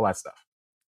climax, all that stuff.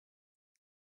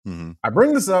 Mm-hmm. I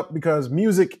bring this up because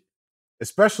music,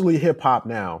 especially hip hop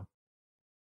now,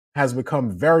 has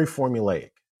become very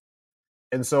formulaic.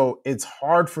 And so it's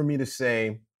hard for me to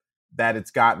say that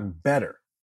it's gotten better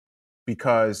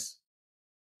because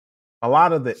a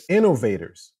lot of the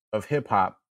innovators of hip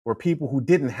hop were people who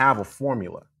didn't have a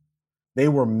formula. They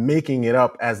were making it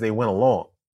up as they went along.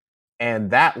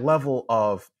 And that level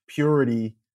of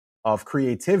purity, of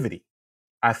creativity,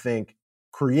 I think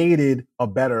created a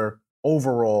better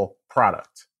overall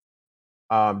product.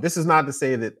 This is not to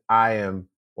say that I am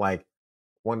like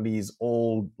one of these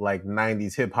old like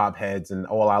 90s hip hop heads and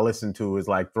all I listen to is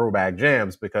like throwback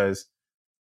jams, because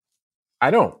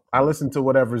I don't. I listen to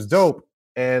whatever's dope,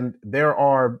 and there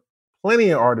are plenty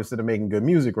of artists that are making good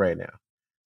music right now.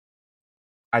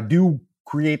 I do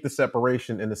create the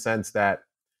separation in the sense that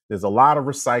there's a lot of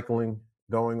recycling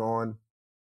going on.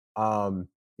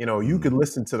 You could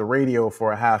listen to the radio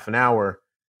for a half an hour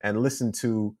and listen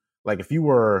to, like, if you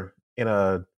were in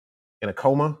a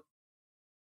coma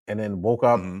and then woke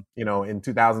up, in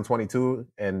 2022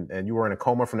 and you were in a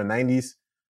coma from the 90s,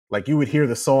 like you would hear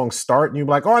the song start and you'd be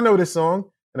like, oh, I know this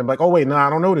song. And I'm like, oh, wait, no, I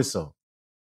don't know this song.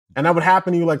 And that would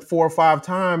happen to you like 4 or 5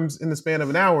 times in the span of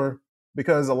an hour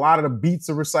because a lot of the beats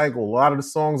are recycled. A lot of the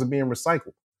songs are being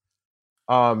recycled.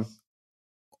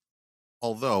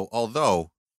 Although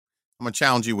I'm gonna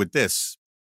challenge you with this,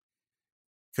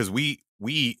 because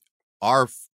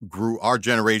our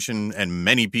generation and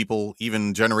many people,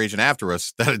 even generation after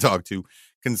us that I talk to,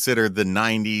 consider the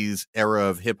 90s era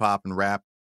of hip hop and rap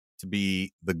to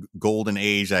be the golden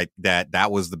age. That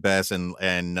was the best,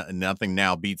 and nothing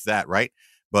now beats that, right?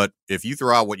 But if you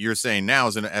throw out what you're saying now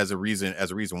as a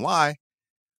reason why,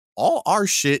 all our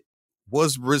shit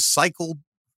was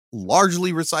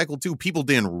largely recycled too. People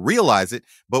didn't realize it,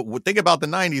 but think about the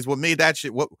 90s. What made that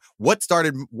shit? What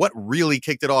really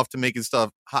kicked it off to making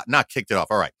stuff hot? Not kicked it off.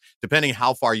 All right, depending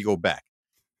how far you go back.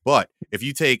 But if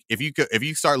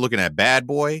you start looking at Bad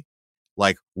Boy,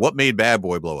 like what made Bad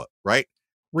Boy blow up, right?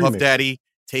 Remix. Puff Daddy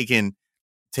taking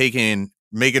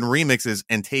making remixes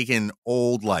and taking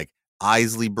old like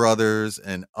Isley Brothers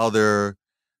and other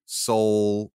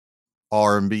soul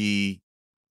R&B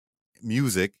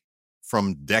music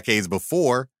from decades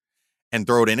before and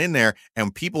throw it in there,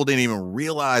 and people didn't even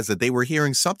realize that they were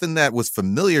hearing something that was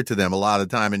familiar to them a lot of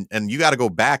the time, and you got to go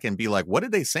back and be like, what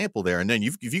did they sample there? And then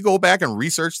if you go back and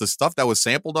research the stuff that was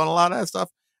sampled on a lot of that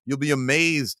stuff, you'll be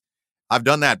amazed. I've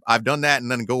done that and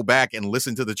then go back and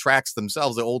listen to the tracks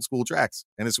themselves, the old school tracks,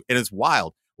 and it's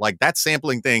wild. Like that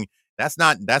sampling thing, that's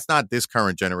not this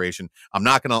current generation. I'm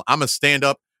gonna stand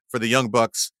up for the young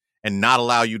bucks and not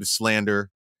allow you to slander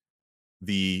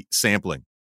the sampling.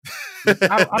 I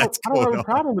don't have a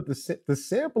problem with the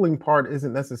sampling part.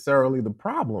 Isn't necessarily the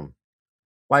problem.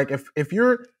 Like if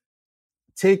you're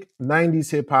take 90s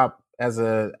hip hop as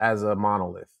a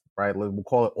monolith, right? We'll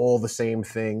call it all the same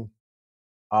thing.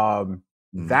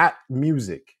 That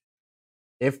music,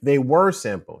 if they were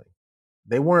sampling,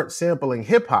 they weren't sampling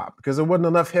hip hop because there wasn't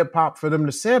enough hip hop for them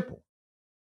to sample.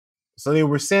 So they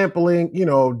were sampling,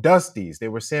 Dusties. They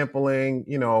were sampling,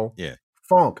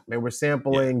 funk. They were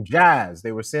sampling jazz.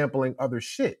 They were sampling other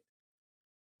shit.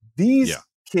 These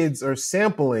kids are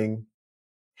sampling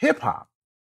hip hop,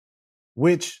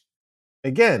 which,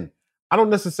 again, I don't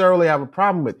necessarily have a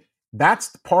problem with.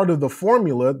 That's part of the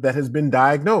formula that has been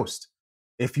diagnosed.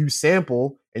 If you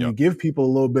sample and you give people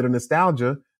a little bit of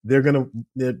nostalgia, they're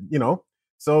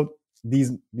So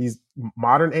these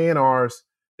modern A&Rs,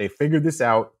 they figured this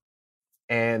out,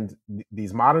 and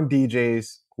these modern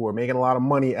DJs who are making a lot of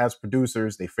money as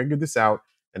producers, they figured this out,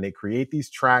 and they create these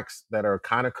tracks that are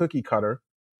kind of cookie cutter.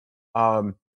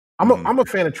 I'm a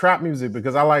fan of trap music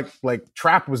because I like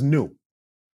trap was new,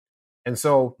 and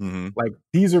so like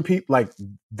these are people like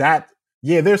that.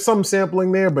 Yeah, there's some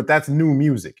sampling there, but that's new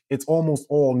music. It's almost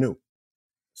all new.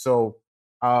 So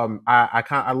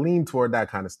I lean toward that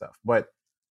kind of stuff. But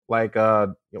like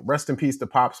rest in peace to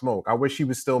Pop Smoke. I wish he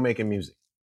was still making music.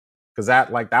 Cause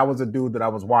that was a dude that I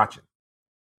was watching.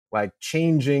 Like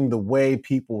changing the way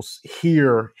people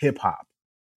hear hip hop,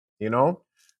 you know?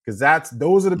 Because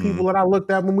those are the people that I looked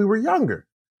at when we were younger.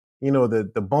 You know,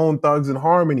 the Bone Thugs and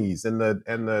Harmonies and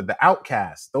the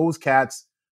Outcasts, those cats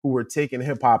who were taking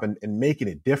hip hop and making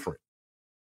it different,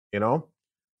 you know?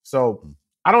 So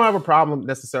I don't have a problem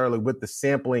necessarily with the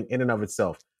sampling in and of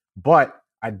itself, but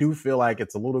I do feel like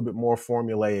it's a little bit more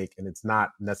formulaic and it's not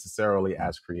necessarily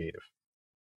as creative.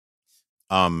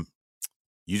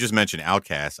 You just mentioned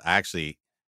Outkast.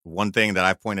 One thing that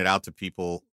I pointed out to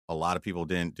people, a lot of people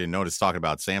didn't notice, talking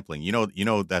about sampling. You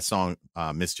know that song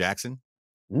Miss Jackson?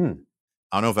 I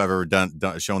don't know if I've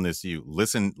ever shown this to you.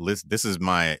 Listen. This is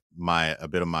my a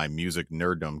bit of my music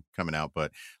nerddom coming out,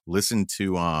 but listen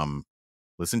to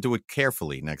it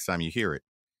carefully next time you hear it,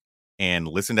 and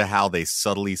listen to how they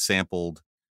subtly sampled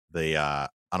the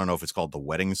I don't know if it's called the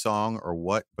wedding song or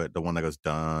what, but the one that goes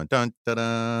dun dun dun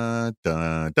dun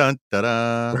dun dun dun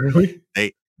dun. Really?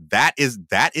 That is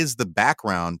the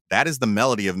background. That is the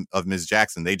melody of Ms.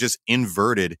 Jackson. They just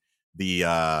inverted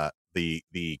the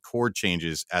chord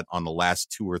changes on the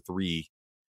last 2 or 3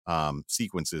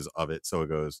 sequences of it. So it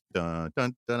goes dun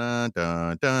dun dun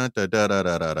dun dun dun dun dun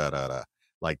dun dun dun dun,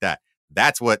 like that.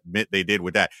 That's what they did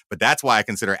with that. But that's why I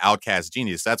consider Outkast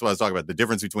genius. That's what I was talking about. The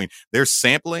difference between their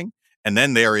sampling and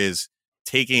then there is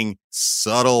taking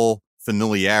subtle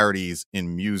familiarities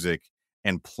in music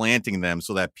and planting them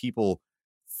so that people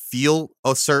feel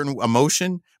a certain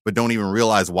emotion, but don't even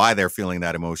realize why they're feeling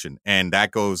that emotion. And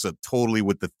that goes totally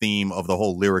with the theme of the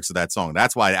whole lyrics of that song.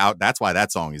 That's why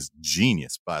that song is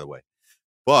genius, by the way.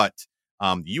 But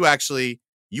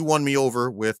you won me over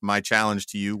with my challenge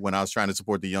to you when I was trying to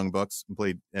support the Young Bucks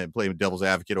and play devil's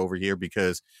advocate over here,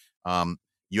 because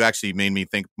you actually made me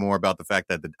think more about the fact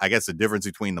that I guess the difference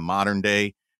between the modern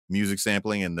day music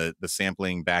sampling and the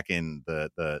sampling back in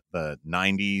the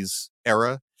 90s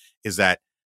era is that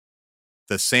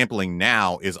the sampling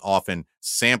now is often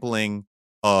sampling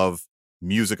of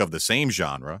music of the same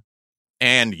genre.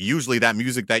 And usually that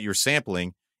music that you're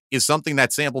sampling is something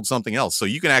that sampled something else. So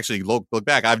you can actually look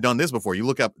back. I've done this before. You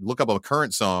look up a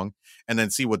current song and then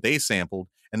see what they sampled,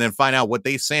 and then find out what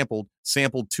they sampled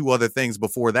 2 other things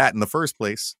before that in the first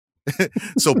place.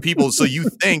 So you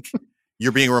think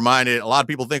you're being reminded. A lot of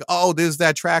people think, oh, there's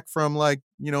that track from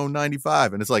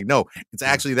 95. And it's like, no, it's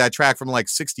actually that track from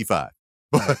 65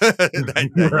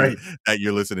 that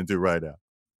you're listening to right now.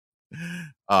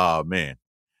 Oh man.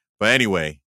 But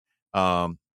anyway,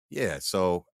 yeah,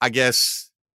 so I guess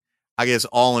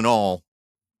all in all,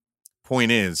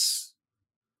 point is,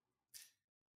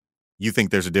 you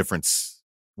think there's a difference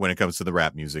when it comes to the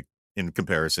rap music in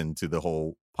comparison to the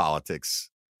whole politics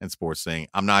and sports thing.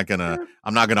 I'm not gonna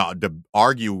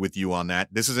argue with you on that.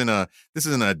 This isn't a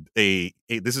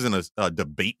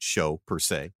debate show per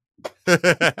se.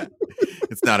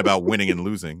 It's not about winning and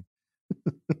losing.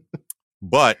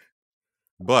 But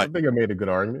I think I made a good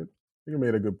argument. I think I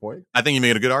made a good point. I think you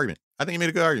made a good argument.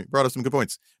 Brought up some good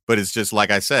points. But it's just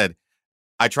like I said,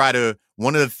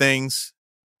 one of the things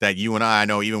that you and I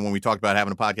know, even when we talked about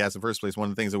having a podcast in the first place, one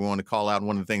of the things that we want to call out, and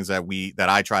one of the things that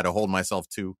I try to hold myself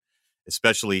to,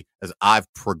 especially as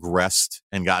I've progressed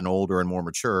and gotten older and more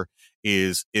mature,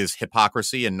 is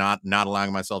hypocrisy, and not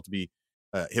allowing myself to be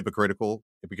hypocritical,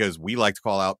 because we like to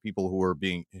call out people who are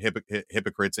being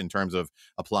hypocrites in terms of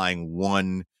applying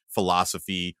one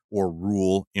philosophy or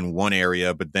rule in one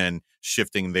area, but then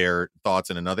shifting their thoughts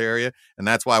in another area. And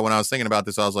that's why when I was thinking about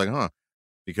this, I was like,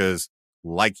 because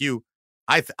like you,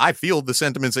 I feel the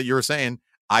sentiments that you're saying.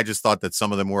 I just thought that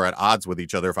some of them were at odds with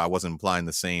each other if I wasn't implying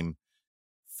the same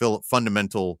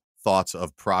fundamental thoughts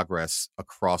of progress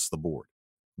across the board.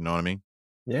 You know what I mean?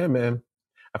 Yeah, man.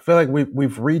 I feel like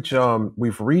we've reached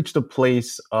a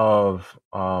place of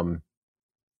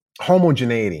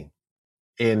homogeneity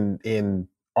in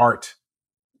art,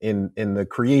 in the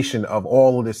creation of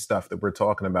all of this stuff that we're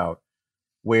talking about,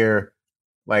 where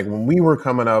like when we were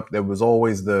coming up, there was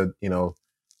always the,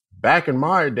 back in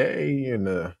my day, and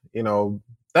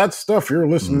that stuff you're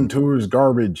listening to is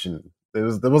garbage, and there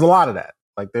was a lot of that.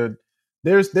 Like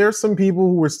there's some people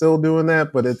who are still doing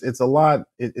that, but it's a lot.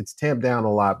 It's tamped down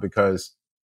a lot because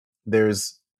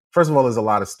there's a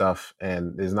lot of stuff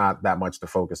and there's not that much to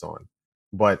focus on.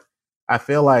 But I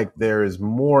feel like there is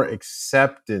more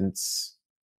acceptance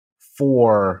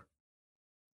for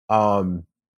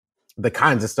the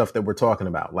kinds of stuff that we're talking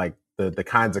about, like the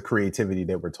kinds of creativity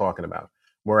that we're talking about.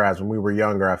 Whereas when we were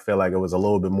younger, I feel like it was a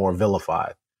little bit more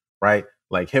vilified, right?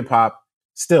 Like hip hop,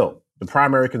 still the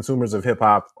primary consumers of hip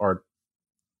hop are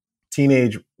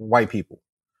teenage white people,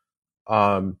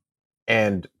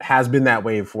 and has been that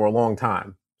way for a long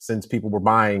time since people were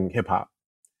buying hip hop.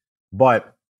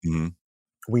 But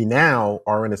we now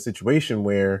are in a situation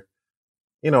where,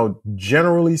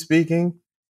 generally speaking,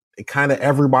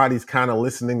 everybody's kind of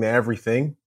listening to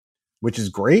everything, which is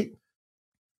great.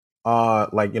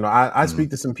 I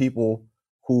speak to some people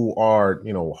who are,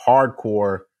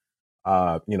 hardcore,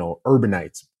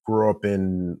 urbanites, grew up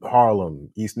in Harlem,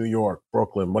 East New York,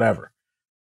 Brooklyn, whatever.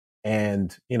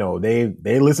 And,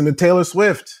 they listen to Taylor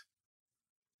Swift,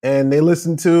 and they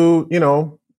listen to,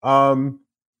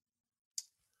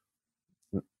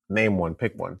 name one,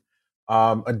 pick one.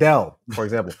 Adele, for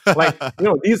example.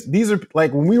 These are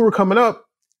like, when we were coming up,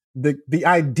 the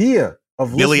idea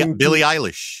of Billie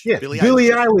Eilish. Yeah, Billie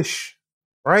Eilish,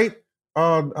 right?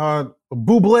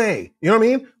 Bublé, you know what I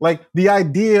mean? Like, the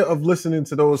idea of listening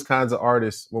to those kinds of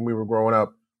artists when we were growing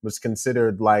up was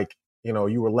considered like,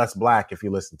 you were less black if you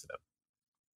listened to them.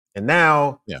 And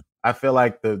now, I feel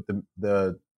like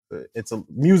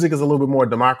music is a little bit more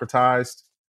democratized.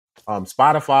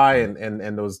 Spotify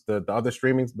and those the other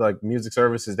streaming, like, music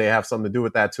services, they have something to do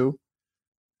with that too.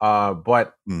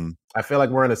 But I feel like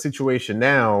we're in a situation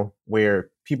now where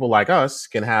people like us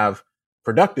can have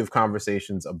productive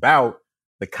conversations about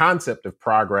the concept of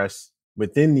progress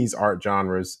within these art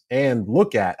genres, and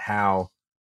look at how,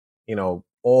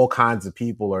 all kinds of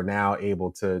people are now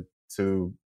able to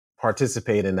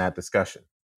participate in that discussion.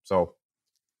 So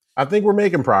I think we're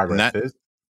making progress.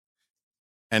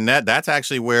 And that's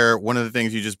actually where one of the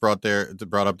things you just brought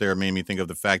up there made me think of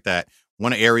the fact that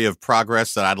one area of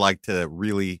progress that I'd like to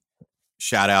really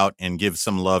shout out and give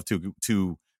some love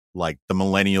to like the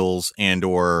millennials and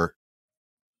or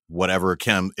whatever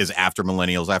is after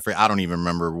millennials. I don't even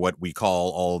remember what we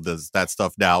call all of that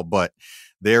stuff now, but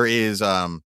there is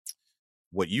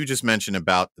what you just mentioned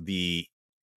about the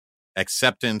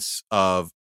acceptance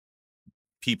of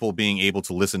people being able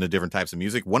to listen to different types of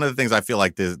music. One of the things I feel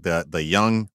like the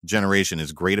young generation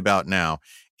is great about now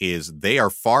is they are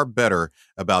far better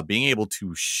about being able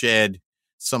to shed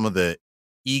some of the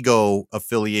ego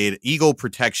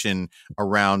protection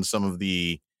around some of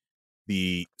the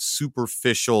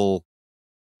superficial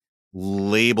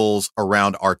labels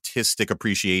around artistic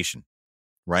appreciation,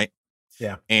 right?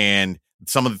 Yeah. And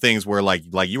some of the things where like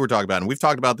you were talking about, and we've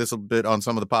talked about this a bit on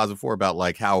some of the pods before, about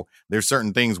like how there's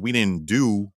certain things we didn't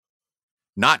do,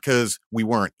 not because we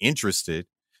weren't interested,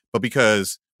 but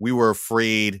because we were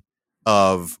afraid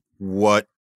of what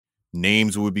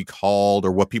names would be called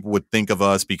or what people would think of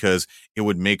us, because it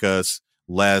would make us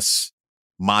less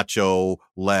macho,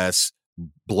 less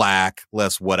black,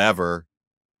 less whatever.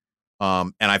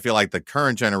 And I feel like the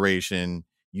current generation,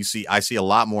 I see a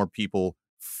lot more people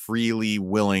freely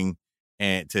willing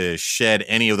and to shed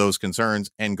any of those concerns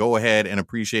and go ahead and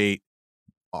appreciate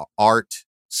art,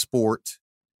 sport,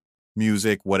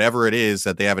 music, whatever it is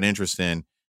that they have an interest in,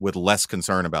 with less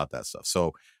concern about that stuff.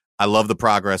 So I love the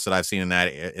progress that I've seen in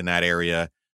that area.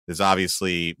 There's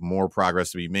obviously more progress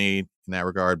to be made in that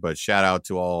regard, but shout out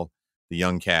to all the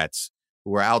young cats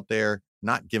who are out there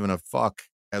not giving a fuck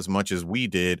as much as we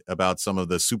did about some of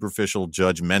the superficial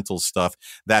judgmental stuff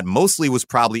that mostly was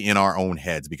probably in our own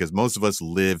heads, because most of us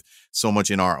live so much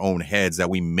in our own heads that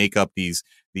we make up these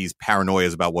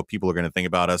paranoias about what people are going to think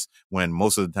about us, when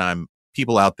most of the time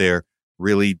people out there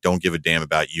really don't give a damn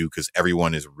about you, because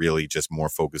everyone is really just more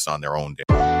focused on their own day.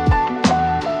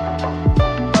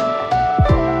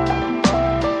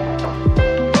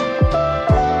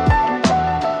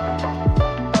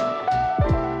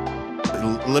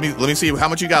 Let me see how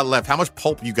much you got left. How much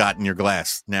pulp you got in your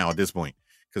glass now at this point?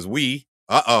 Because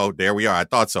there we are. I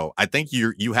thought so. I think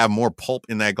you have more pulp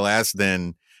in that glass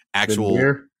than actual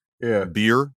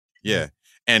beer. Yeah.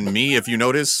 And me, if you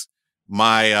notice,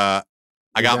 I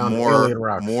got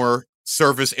more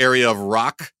surface area of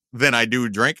rock than I do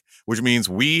drink, which means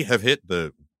we have hit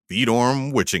the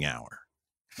Beedorm witching hour.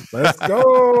 Let's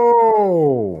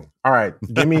go. All right.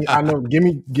 Give it. I don't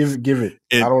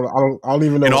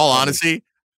even know. In all honesty,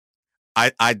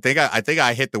 I think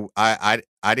I hit the I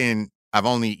didn't. I've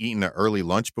only eaten an early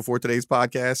lunch before today's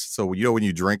podcast, so when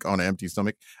you drink on an empty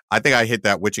stomach, I think I hit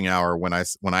that witching hour when I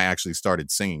actually started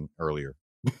singing earlier.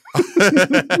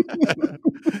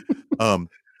 All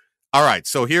right,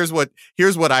 so here's what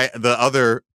the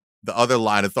other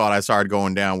line of thought I started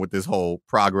going down with this whole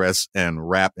progress and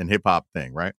rap and hip hop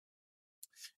thing, right?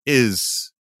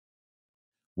 Is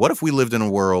what if we lived in a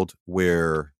world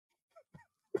where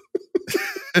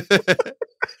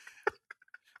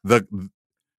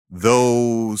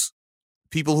those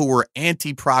people who were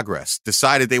anti-progress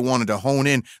decided they wanted to hone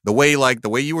in the way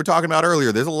you were talking about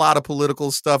earlier. There's a lot of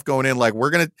political stuff going in. Like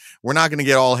we're not gonna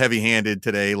get all heavy-handed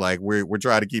today. Like we're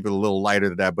trying to keep it a little lighter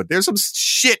than that. But there's some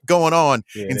shit going on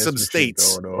in some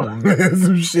states. There's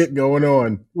some shit going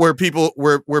on where people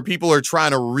are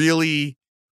trying to really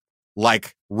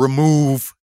like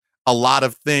remove a lot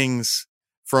of things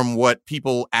from what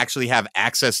people actually have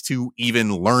access to,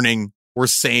 even learning or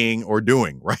saying or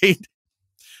doing, right?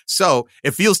 So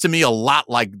it feels to me a lot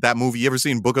like that movie. You ever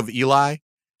seen Book of Eli?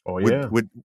 Oh yeah,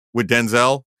 with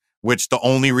Denzel. Which the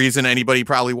only reason anybody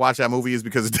probably watched that movie is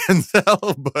because of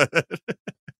Denzel. But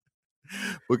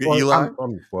Book of Eli.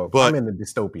 I'm in the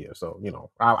dystopia, so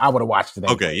I would have watched it.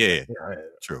 Anyway. Okay, yeah.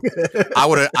 True.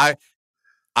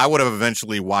 I would have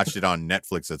eventually watched it on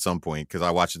Netflix at some point because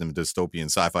I watched them dystopian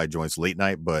sci-fi joints late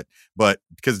night. But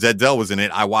because Denzel was in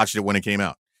it, I watched it when it came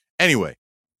out. Anyway,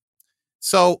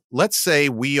 so let's say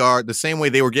we are the same way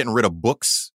they were getting rid of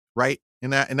books, right?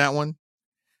 In that one.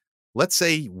 Let's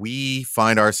say we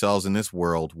find ourselves in this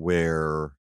world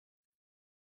where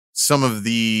some of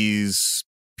these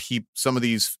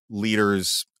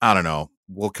leaders, I don't know,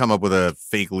 we'll come up with a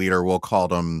fake leader. We'll call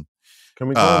them. Can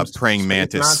we call them praying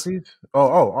mantis? Nazis?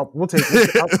 We'll take.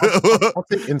 I'll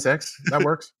take insects. That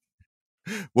works.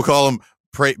 We'll call them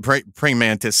praying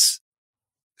mantis.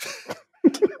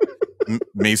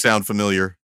 May sound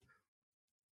familiar.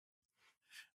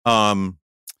 And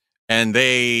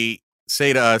they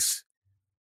say to us,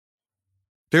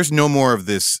 "There's no more of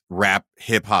this rap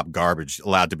hip hop garbage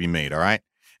allowed to be made. All right,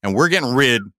 and we're getting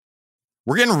rid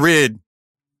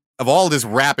of all this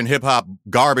rap and hip hop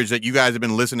garbage that you guys have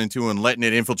been listening to and letting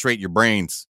it infiltrate your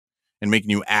brains and making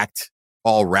you act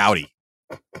all rowdy,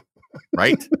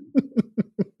 right?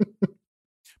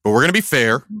 But we're gonna be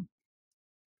fair.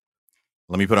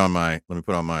 Let me put on my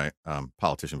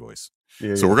politician voice.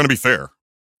 We're gonna be fair,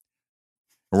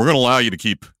 and we're gonna allow you to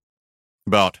keep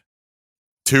about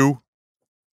 2.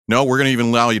 No, we're gonna even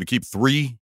allow you to keep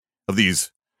 3 of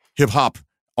these hip hop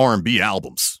R&B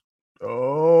albums.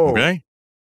 Oh, okay.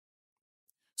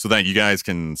 So that you guys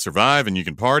can survive and you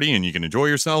can party and you can enjoy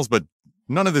yourselves, but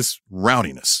none of this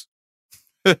rowdiness.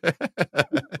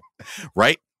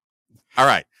 Right? All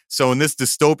right. So in this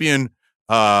dystopian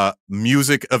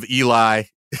music of Eli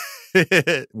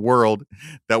world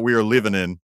that we are living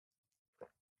in,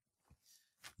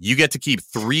 you get to keep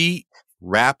 3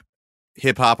 rap,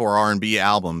 hip hop, or R&B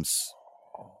albums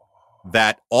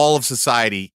that all of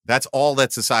society, that's all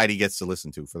that society gets to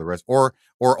listen to for the rest, or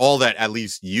all that at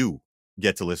least you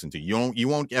get to listen to. You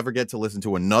won't ever get to listen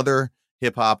to another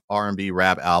hip hop, R&B,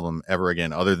 rap album ever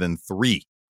again, other than 3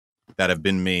 that have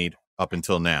been made up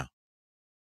until now.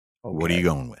 Okay. What are you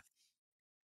going with?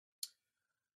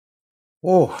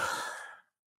 Oh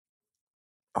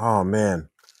man,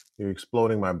 you're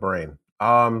exploding my brain.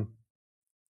 All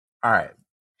right.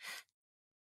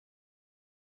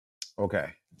 Okay.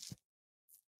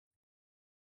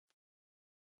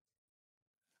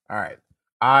 All right.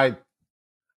 I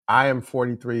am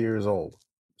 43 years old,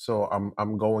 so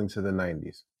I'm going to the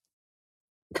 90s.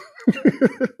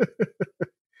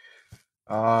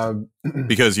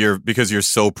 Because you're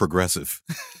so progressive.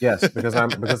 Yes, because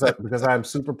I'm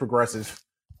super progressive.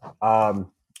 Now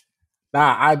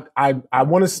I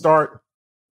want to start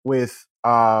with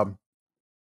the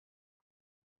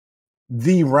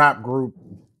rap group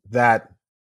that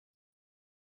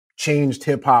changed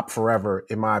hip hop forever,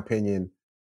 in my opinion,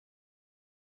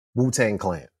 Wu-Tang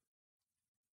Clan.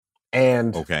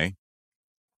 And okay,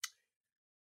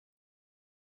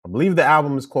 I believe the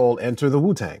album is called Enter the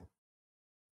Wu-Tang.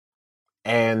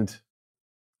 And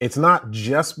it's not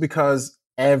just because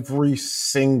every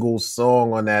single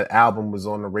song on that album was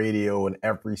on the radio and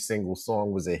every single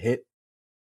song was a hit,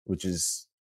 which is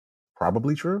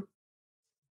probably true.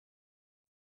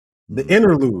 The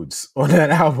interludes on that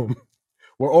album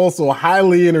were also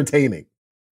highly entertaining.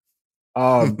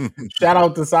 Shout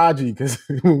out to Saji, because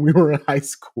when we were in high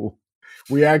school,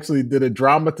 we actually did a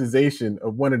dramatization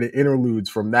of one of the interludes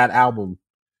from that album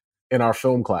in our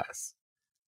film class.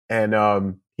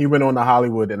 And he went on to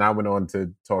Hollywood and I went on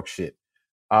to talk shit.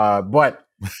 But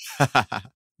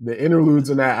the interludes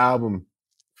on that album,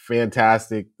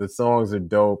 fantastic. The songs are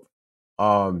dope.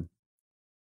 Cream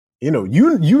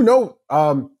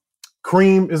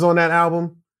is on that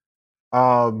album.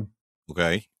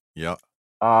 Okay. Yeah.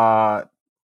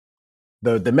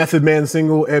 The Method Man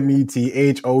single,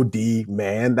 METHOD,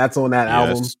 man, that's on that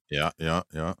album. Yeah.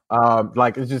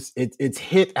 Like it's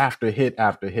hit after hit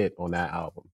after hit on that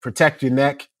album. Protect Your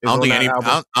Neck. I don't think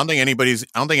anybody's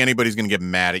gonna get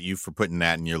mad at you for putting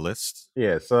that in your list.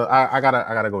 Yeah, so I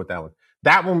gotta go with that one.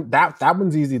 That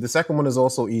one's easy. The second one is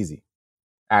also easy,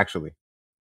 actually.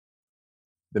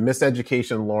 The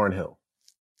Miseducation, Lauryn Hill.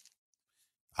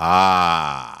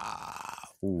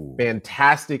 Ooh.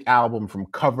 Fantastic album from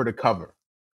cover to cover,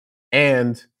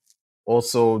 and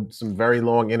also some very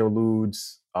long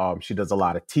interludes. She does a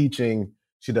lot of teaching.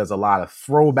 She does a lot of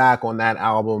throwback on that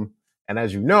album, and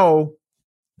as you know,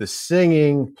 the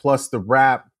singing plus the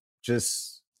rap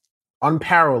just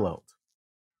unparalleled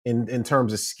in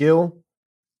terms of skill.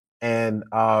 And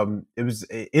it was,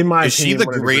 in my Is she opinion, the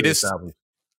one of the greatest greatest? albums.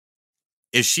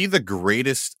 Is she the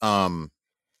greatest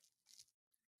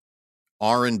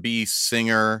R&B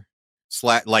singer?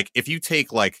 Like, if you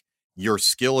take like your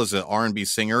skill as an R&B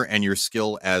singer and your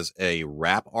skill as a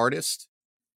rap artist,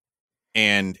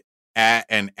 and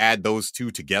add those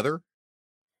two together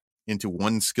into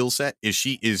one skill set, is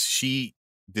she?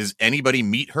 Does anybody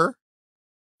meet her?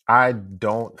 I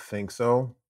don't think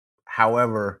so.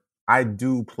 However, I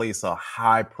do place a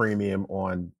high premium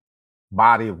on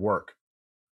body of work,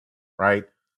 right?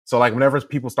 So like whenever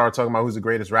people start talking about who's the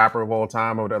greatest rapper of all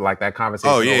time, or like that Oh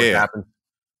conversation yeah, always yeah. happens,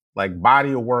 like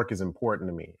body of work is important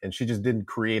to me. And she just didn't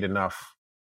create enough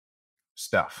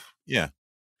stuff. Yeah.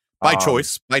 By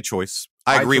choice.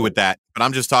 I agree with that. But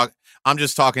I'm just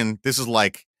talking. This is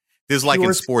like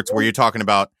in sports where you're talking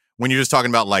about, when you're just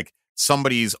talking about like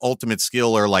somebody's ultimate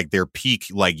skill or like their peak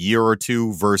like year or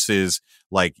two versus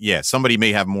like, yeah, somebody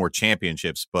may have more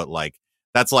championships, but like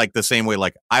that's like the same way.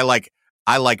 Like I like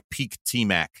peak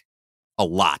T-Mac a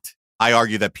lot. I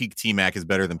argue that peak T-Mac is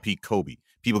better than peak Kobe.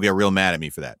 People get real mad at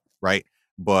me for that, right?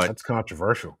 But that's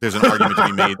controversial. There's an argument to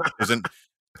be made.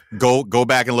 Go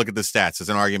back and look at the stats. There's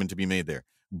an argument to be made there.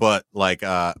 But like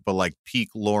peak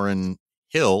Lauryn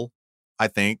Hill, I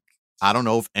don't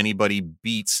know if anybody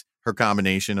beats her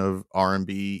combination of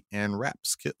R&B and rap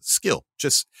skill.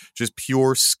 Just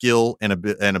pure skill and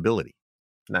ability.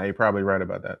 Now you're probably right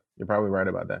about that.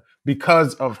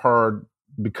 Because of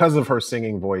her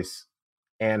singing voice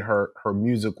and her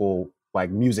musical, like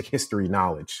music history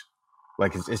knowledge.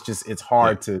 Like it's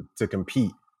hard to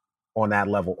compete on that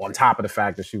level, on top of the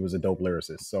fact that she was a dope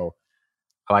lyricist. So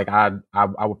like I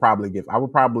would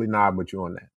probably nod with you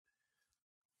on that.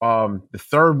 The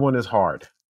third one is hard.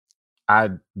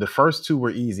 The first two were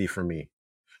easy for me.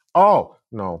 Oh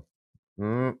no.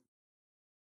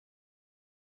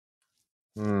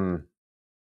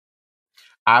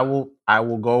 I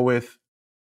will go with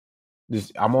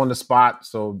this. I'm on the spot,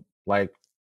 so like,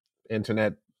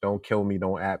 internet, don't kill me,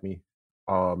 don't at me.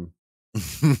 I'm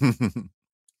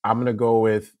gonna go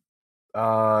with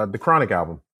the Chronic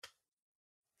album.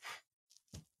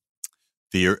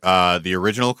 The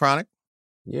original Chronic?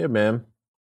 Yeah, man.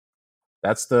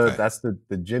 That's the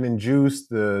Gin and Juice,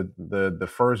 the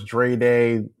first Dre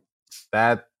Day,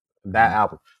 that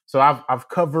album. So I've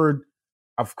covered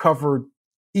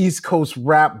East Coast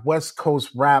rap, West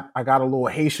Coast rap. I got a little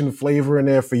Haitian flavor in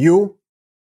there for you.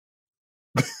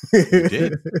 You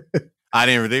did? I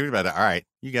didn't even think about it. All right,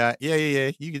 you got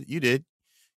yeah. You did.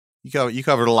 You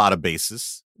covered a lot of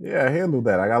bases. Yeah, I handled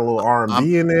that. I got a little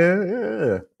R&B in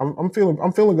there. Yeah, I'm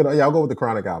feeling good. Yeah, I'll go with the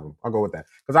Chronic album. I'll go with that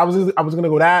because I was gonna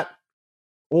go that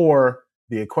or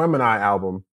the Aquemini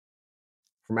album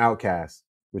from Outkast,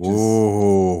 which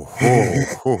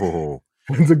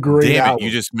it's a great album. album.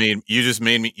 You just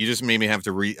made me have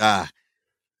to read.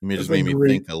 You just made me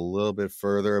think a little bit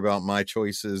further about my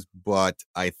choices, but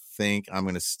I think I'm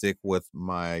going to stick with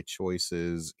my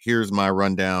choices. Here's my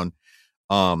rundown.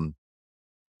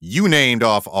 You named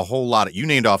off a whole lot. You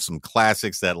named off some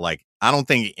classics that, like, I don't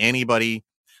think anybody,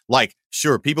 like,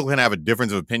 sure, people can have a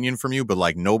difference of opinion from you, but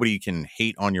like nobody can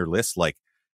hate on your list. Like,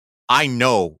 I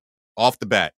know off the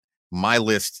bat, my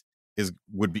list is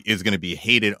going to be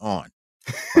hated on,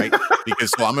 right?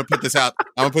 Because so I'm going to put this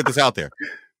out there.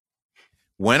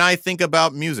 When I think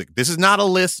about music, this is not a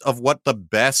list of what the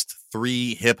best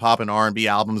 3 hip hop and R&B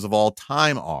albums of all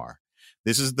time are.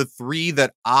 This is the 3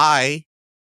 that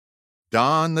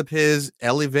Don Lepez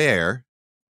Eliver,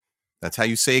 that's how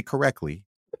you say it correctly,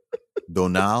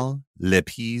 Donald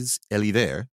Lepez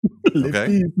Eliver.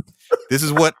 Okay, this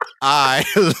is what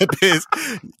Lepez.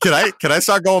 Can I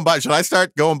start going by? Should I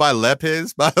start going by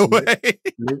Lepez? By the way,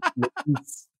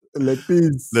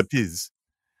 Lepez.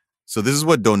 So this is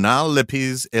what Donald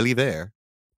Lepez Eliver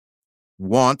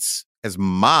wants as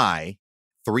my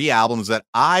 3 albums that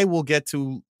I will get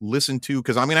to listen to,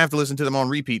 because I'm going to have to listen to them on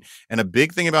repeat. And a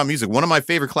big thing about music, one of my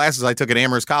favorite classes I took at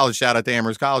Amherst College, shout out to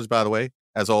Amherst College, by the way,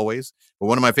 as always. But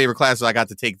one of my favorite classes I got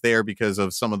to take there because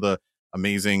of some of the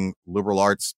amazing liberal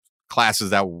arts classes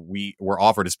that we were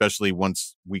offered, especially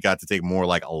once we got to take more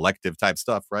like elective type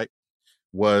stuff, right?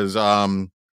 Was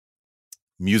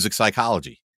music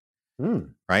psychology.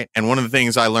 Mm. Right. And one of the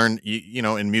things I learned,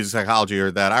 in music psychology, or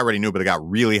that I already knew, but it got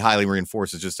really highly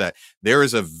reinforced, is just that there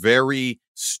is a very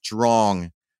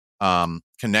strong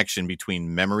connection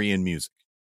between memory and music.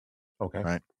 Okay.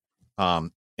 Right.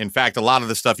 In fact, a lot of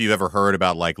the stuff you've ever heard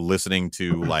about, like listening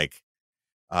to like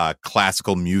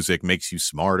classical music makes you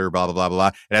smarter, blah, blah, blah,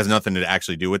 blah. It has nothing to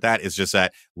actually do with that. It's just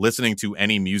that listening to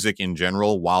any music in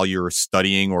general while you're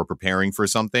studying or preparing for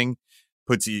something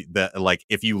puts you that, like,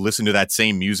 if you listen to that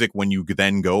same music when you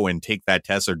then go and take that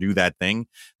test or do that thing,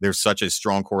 there's such a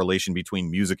strong correlation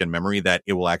between music and memory that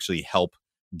it will actually help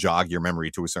jog your memory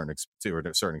to a certain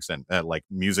extent. Like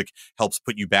music helps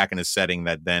put you back in a setting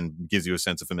that then gives you a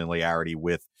sense of familiarity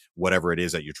with whatever it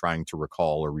is that you're trying to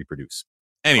recall or reproduce.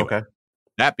 Anyway, Okay.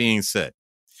 that being said,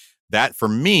 that for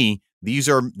me, these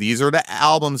are the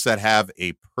albums that have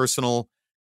a personal,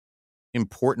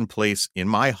 important place in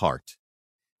my heart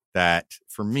that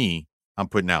for me, I'm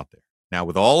putting out there. Now,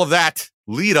 with all of that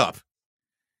lead up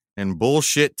and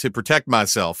bullshit to protect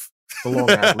myself from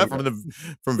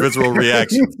visceral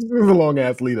reactions. It was a long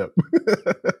ass lead up.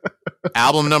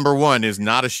 Album number 1 is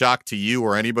not a shock to you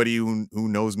or anybody who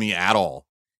knows me at all,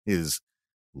 is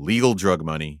Legal Drug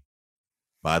Money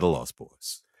by the Lost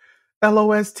Boys.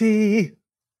 LOST.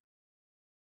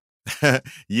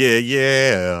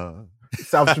 Yeah.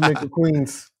 South Jamaica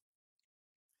Queens.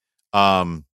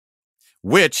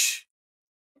 Which,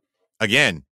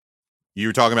 again, you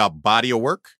were talking about body of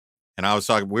work, and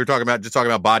we were talking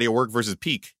about body of work versus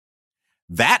peak.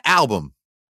 That album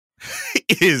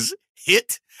is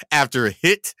hit after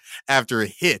hit after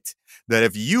hit, that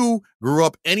if you grew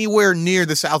up anywhere near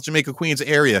the South Jamaica Queens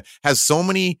area, has so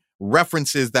many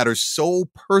references that are so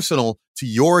personal to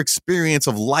your experience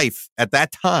of life at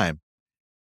that time,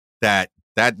 that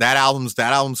album's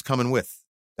coming with.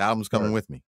 That album's coming with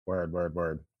me. Word.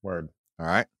 All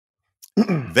right.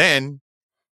 Then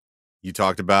you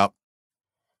talked about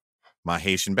my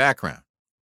Haitian background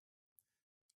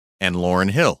and Lauryn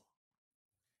Hill.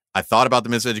 I thought about the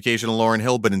Miseducation of Lauryn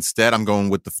Hill, but instead I'm going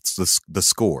with the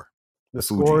score. The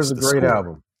Score is a great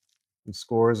album. The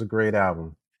Score is a great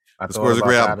album. The Score is a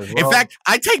great album. Well. In fact,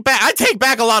 I take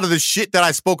back a lot of the shit that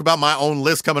I spoke about my own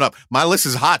list coming up. My list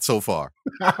is hot so far.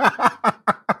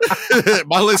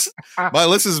 my list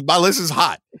is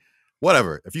hot.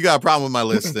 Whatever. If you got a problem with my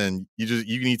list, then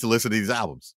you need to listen to these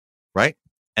albums, right?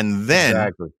 And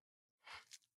then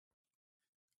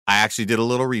I actually did a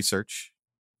little research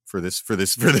for this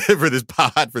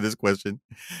pod, for this question,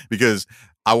 because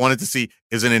I wanted to see,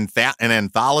 is an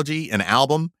anthology an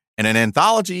album? And an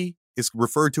anthology is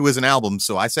referred to as an album.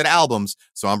 So I said albums.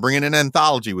 So I'm bringing an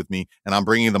anthology with me, and I'm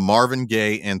bringing the Marvin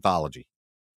Gaye anthology.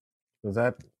 Does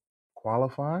that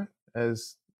qualify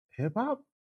as hip hop?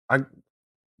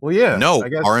 Well, yeah. No,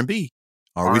 R&B.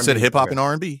 We said hip hop and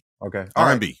R&B. Okay.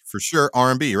 R&B, right. For sure.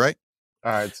 R&B, right?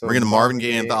 All right. So bringing the Marvin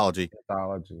Gaye anthology.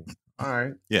 All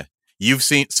right. Yeah. You've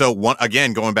seen, so one,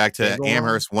 again, going back to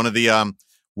Amherst, one of the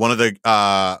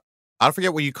I don't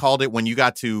forget what you called it when you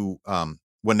got to,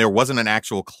 when there wasn't an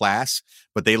actual class,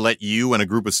 but they let you and a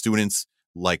group of students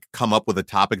like come up with a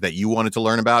topic that you wanted to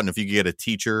learn about. And if you could get a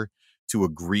teacher to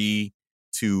agree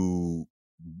to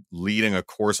leading a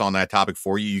course on that topic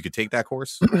for you, you could take that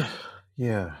course.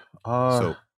 Yeah.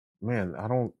 Man, I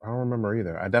don't remember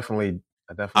either. I definitely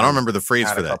I don't remember the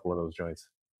phrase for that. A couple of those joints.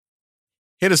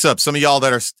 Hit us up. Some of y'all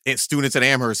that are students at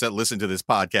Amherst that listen to this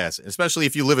podcast, especially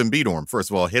if you live in B-Dorm. First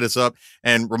of all, hit us up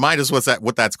and remind us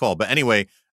what that's called. But anyway,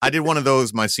 I did one of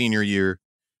those my senior year,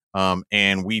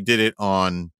 and we did it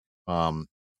on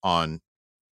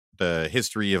the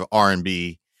history of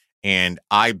R&B, and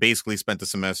I basically spent the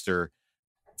semester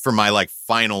for my like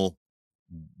final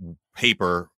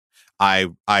paper. I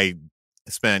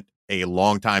spent a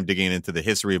long time digging into the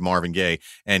history of Marvin Gaye,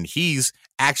 and he's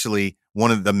actually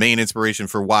one of the main inspiration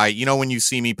for why, when you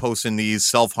see me posting these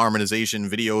self-harmonization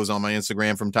videos on my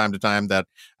Instagram from time to time, that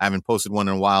I haven't posted one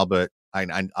in a while, but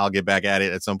I'll get back at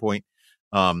it at some point.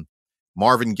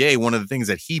 Marvin Gaye, one of the things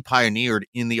that he pioneered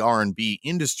in the R&B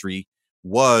industry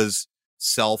was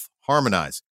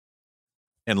self-harmonizing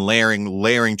and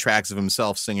layering tracks of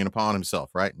himself singing upon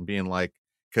himself, right? And being like,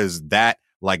 because that,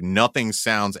 like, nothing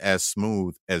sounds as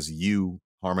smooth as you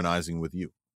harmonizing with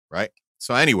you, right?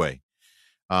 So anyway,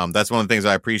 that's one of the things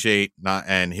I appreciate.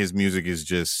 And his music is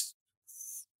just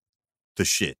the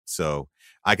shit. So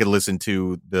I could listen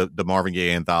to the Marvin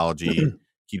Gaye anthology,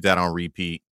 keep that on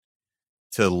repeat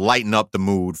to lighten up the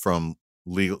mood from a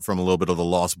little bit of the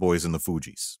Lost Boys and the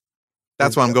Fugees.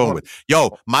 That's what I'm going with.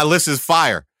 Yo, my list is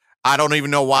fire. I don't even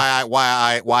know why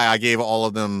I gave all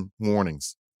of them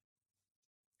warnings.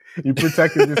 You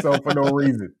protected yourself for no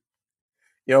reason.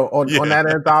 Yo, on Yeah. that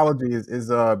anthology is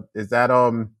that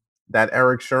that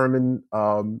Eric Sherman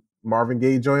Marvin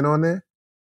Gaye joint on there?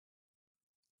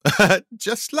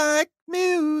 Just like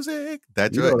music.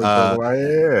 That's You know right. what I'm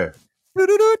talking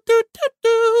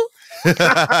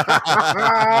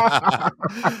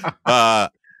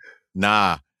about,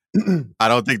 Nah. I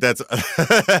don't think that's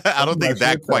I don't think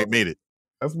that quite made it.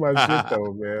 That's my shit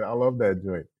though, man. I love that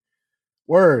joint.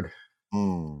 Word.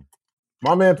 Mm.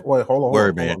 My man, wait, hold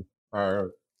Word, on. man. All right.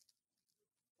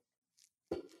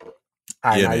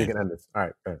 All right, Yeah, now man. you can end this. All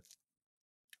right. Go ahead.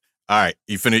 All right.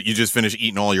 You just finished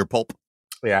eating all your pulp?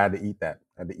 Yeah, I had to eat that.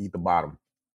 I had to eat the bottom.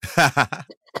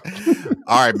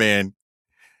 All right, man.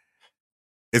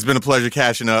 It's been a pleasure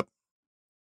cashing up.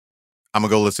 I'm gonna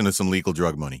go listen to some Legal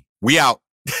Drug Money. We out.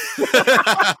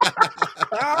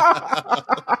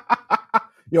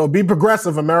 Yo, be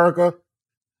progressive, America.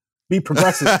 Be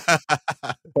progressive,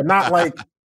 but not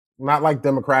like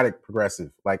democratic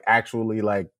progressive. Like actually,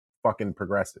 like fucking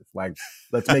progressive. Like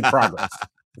let's make progress.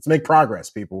 Let's make progress,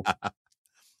 people.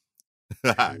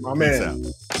 My Peace man.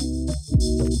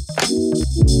 out.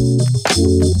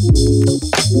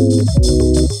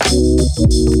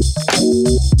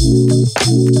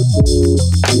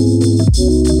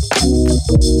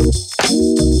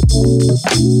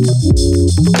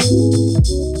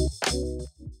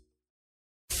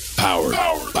 Powered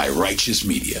by Righteous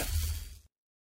Media.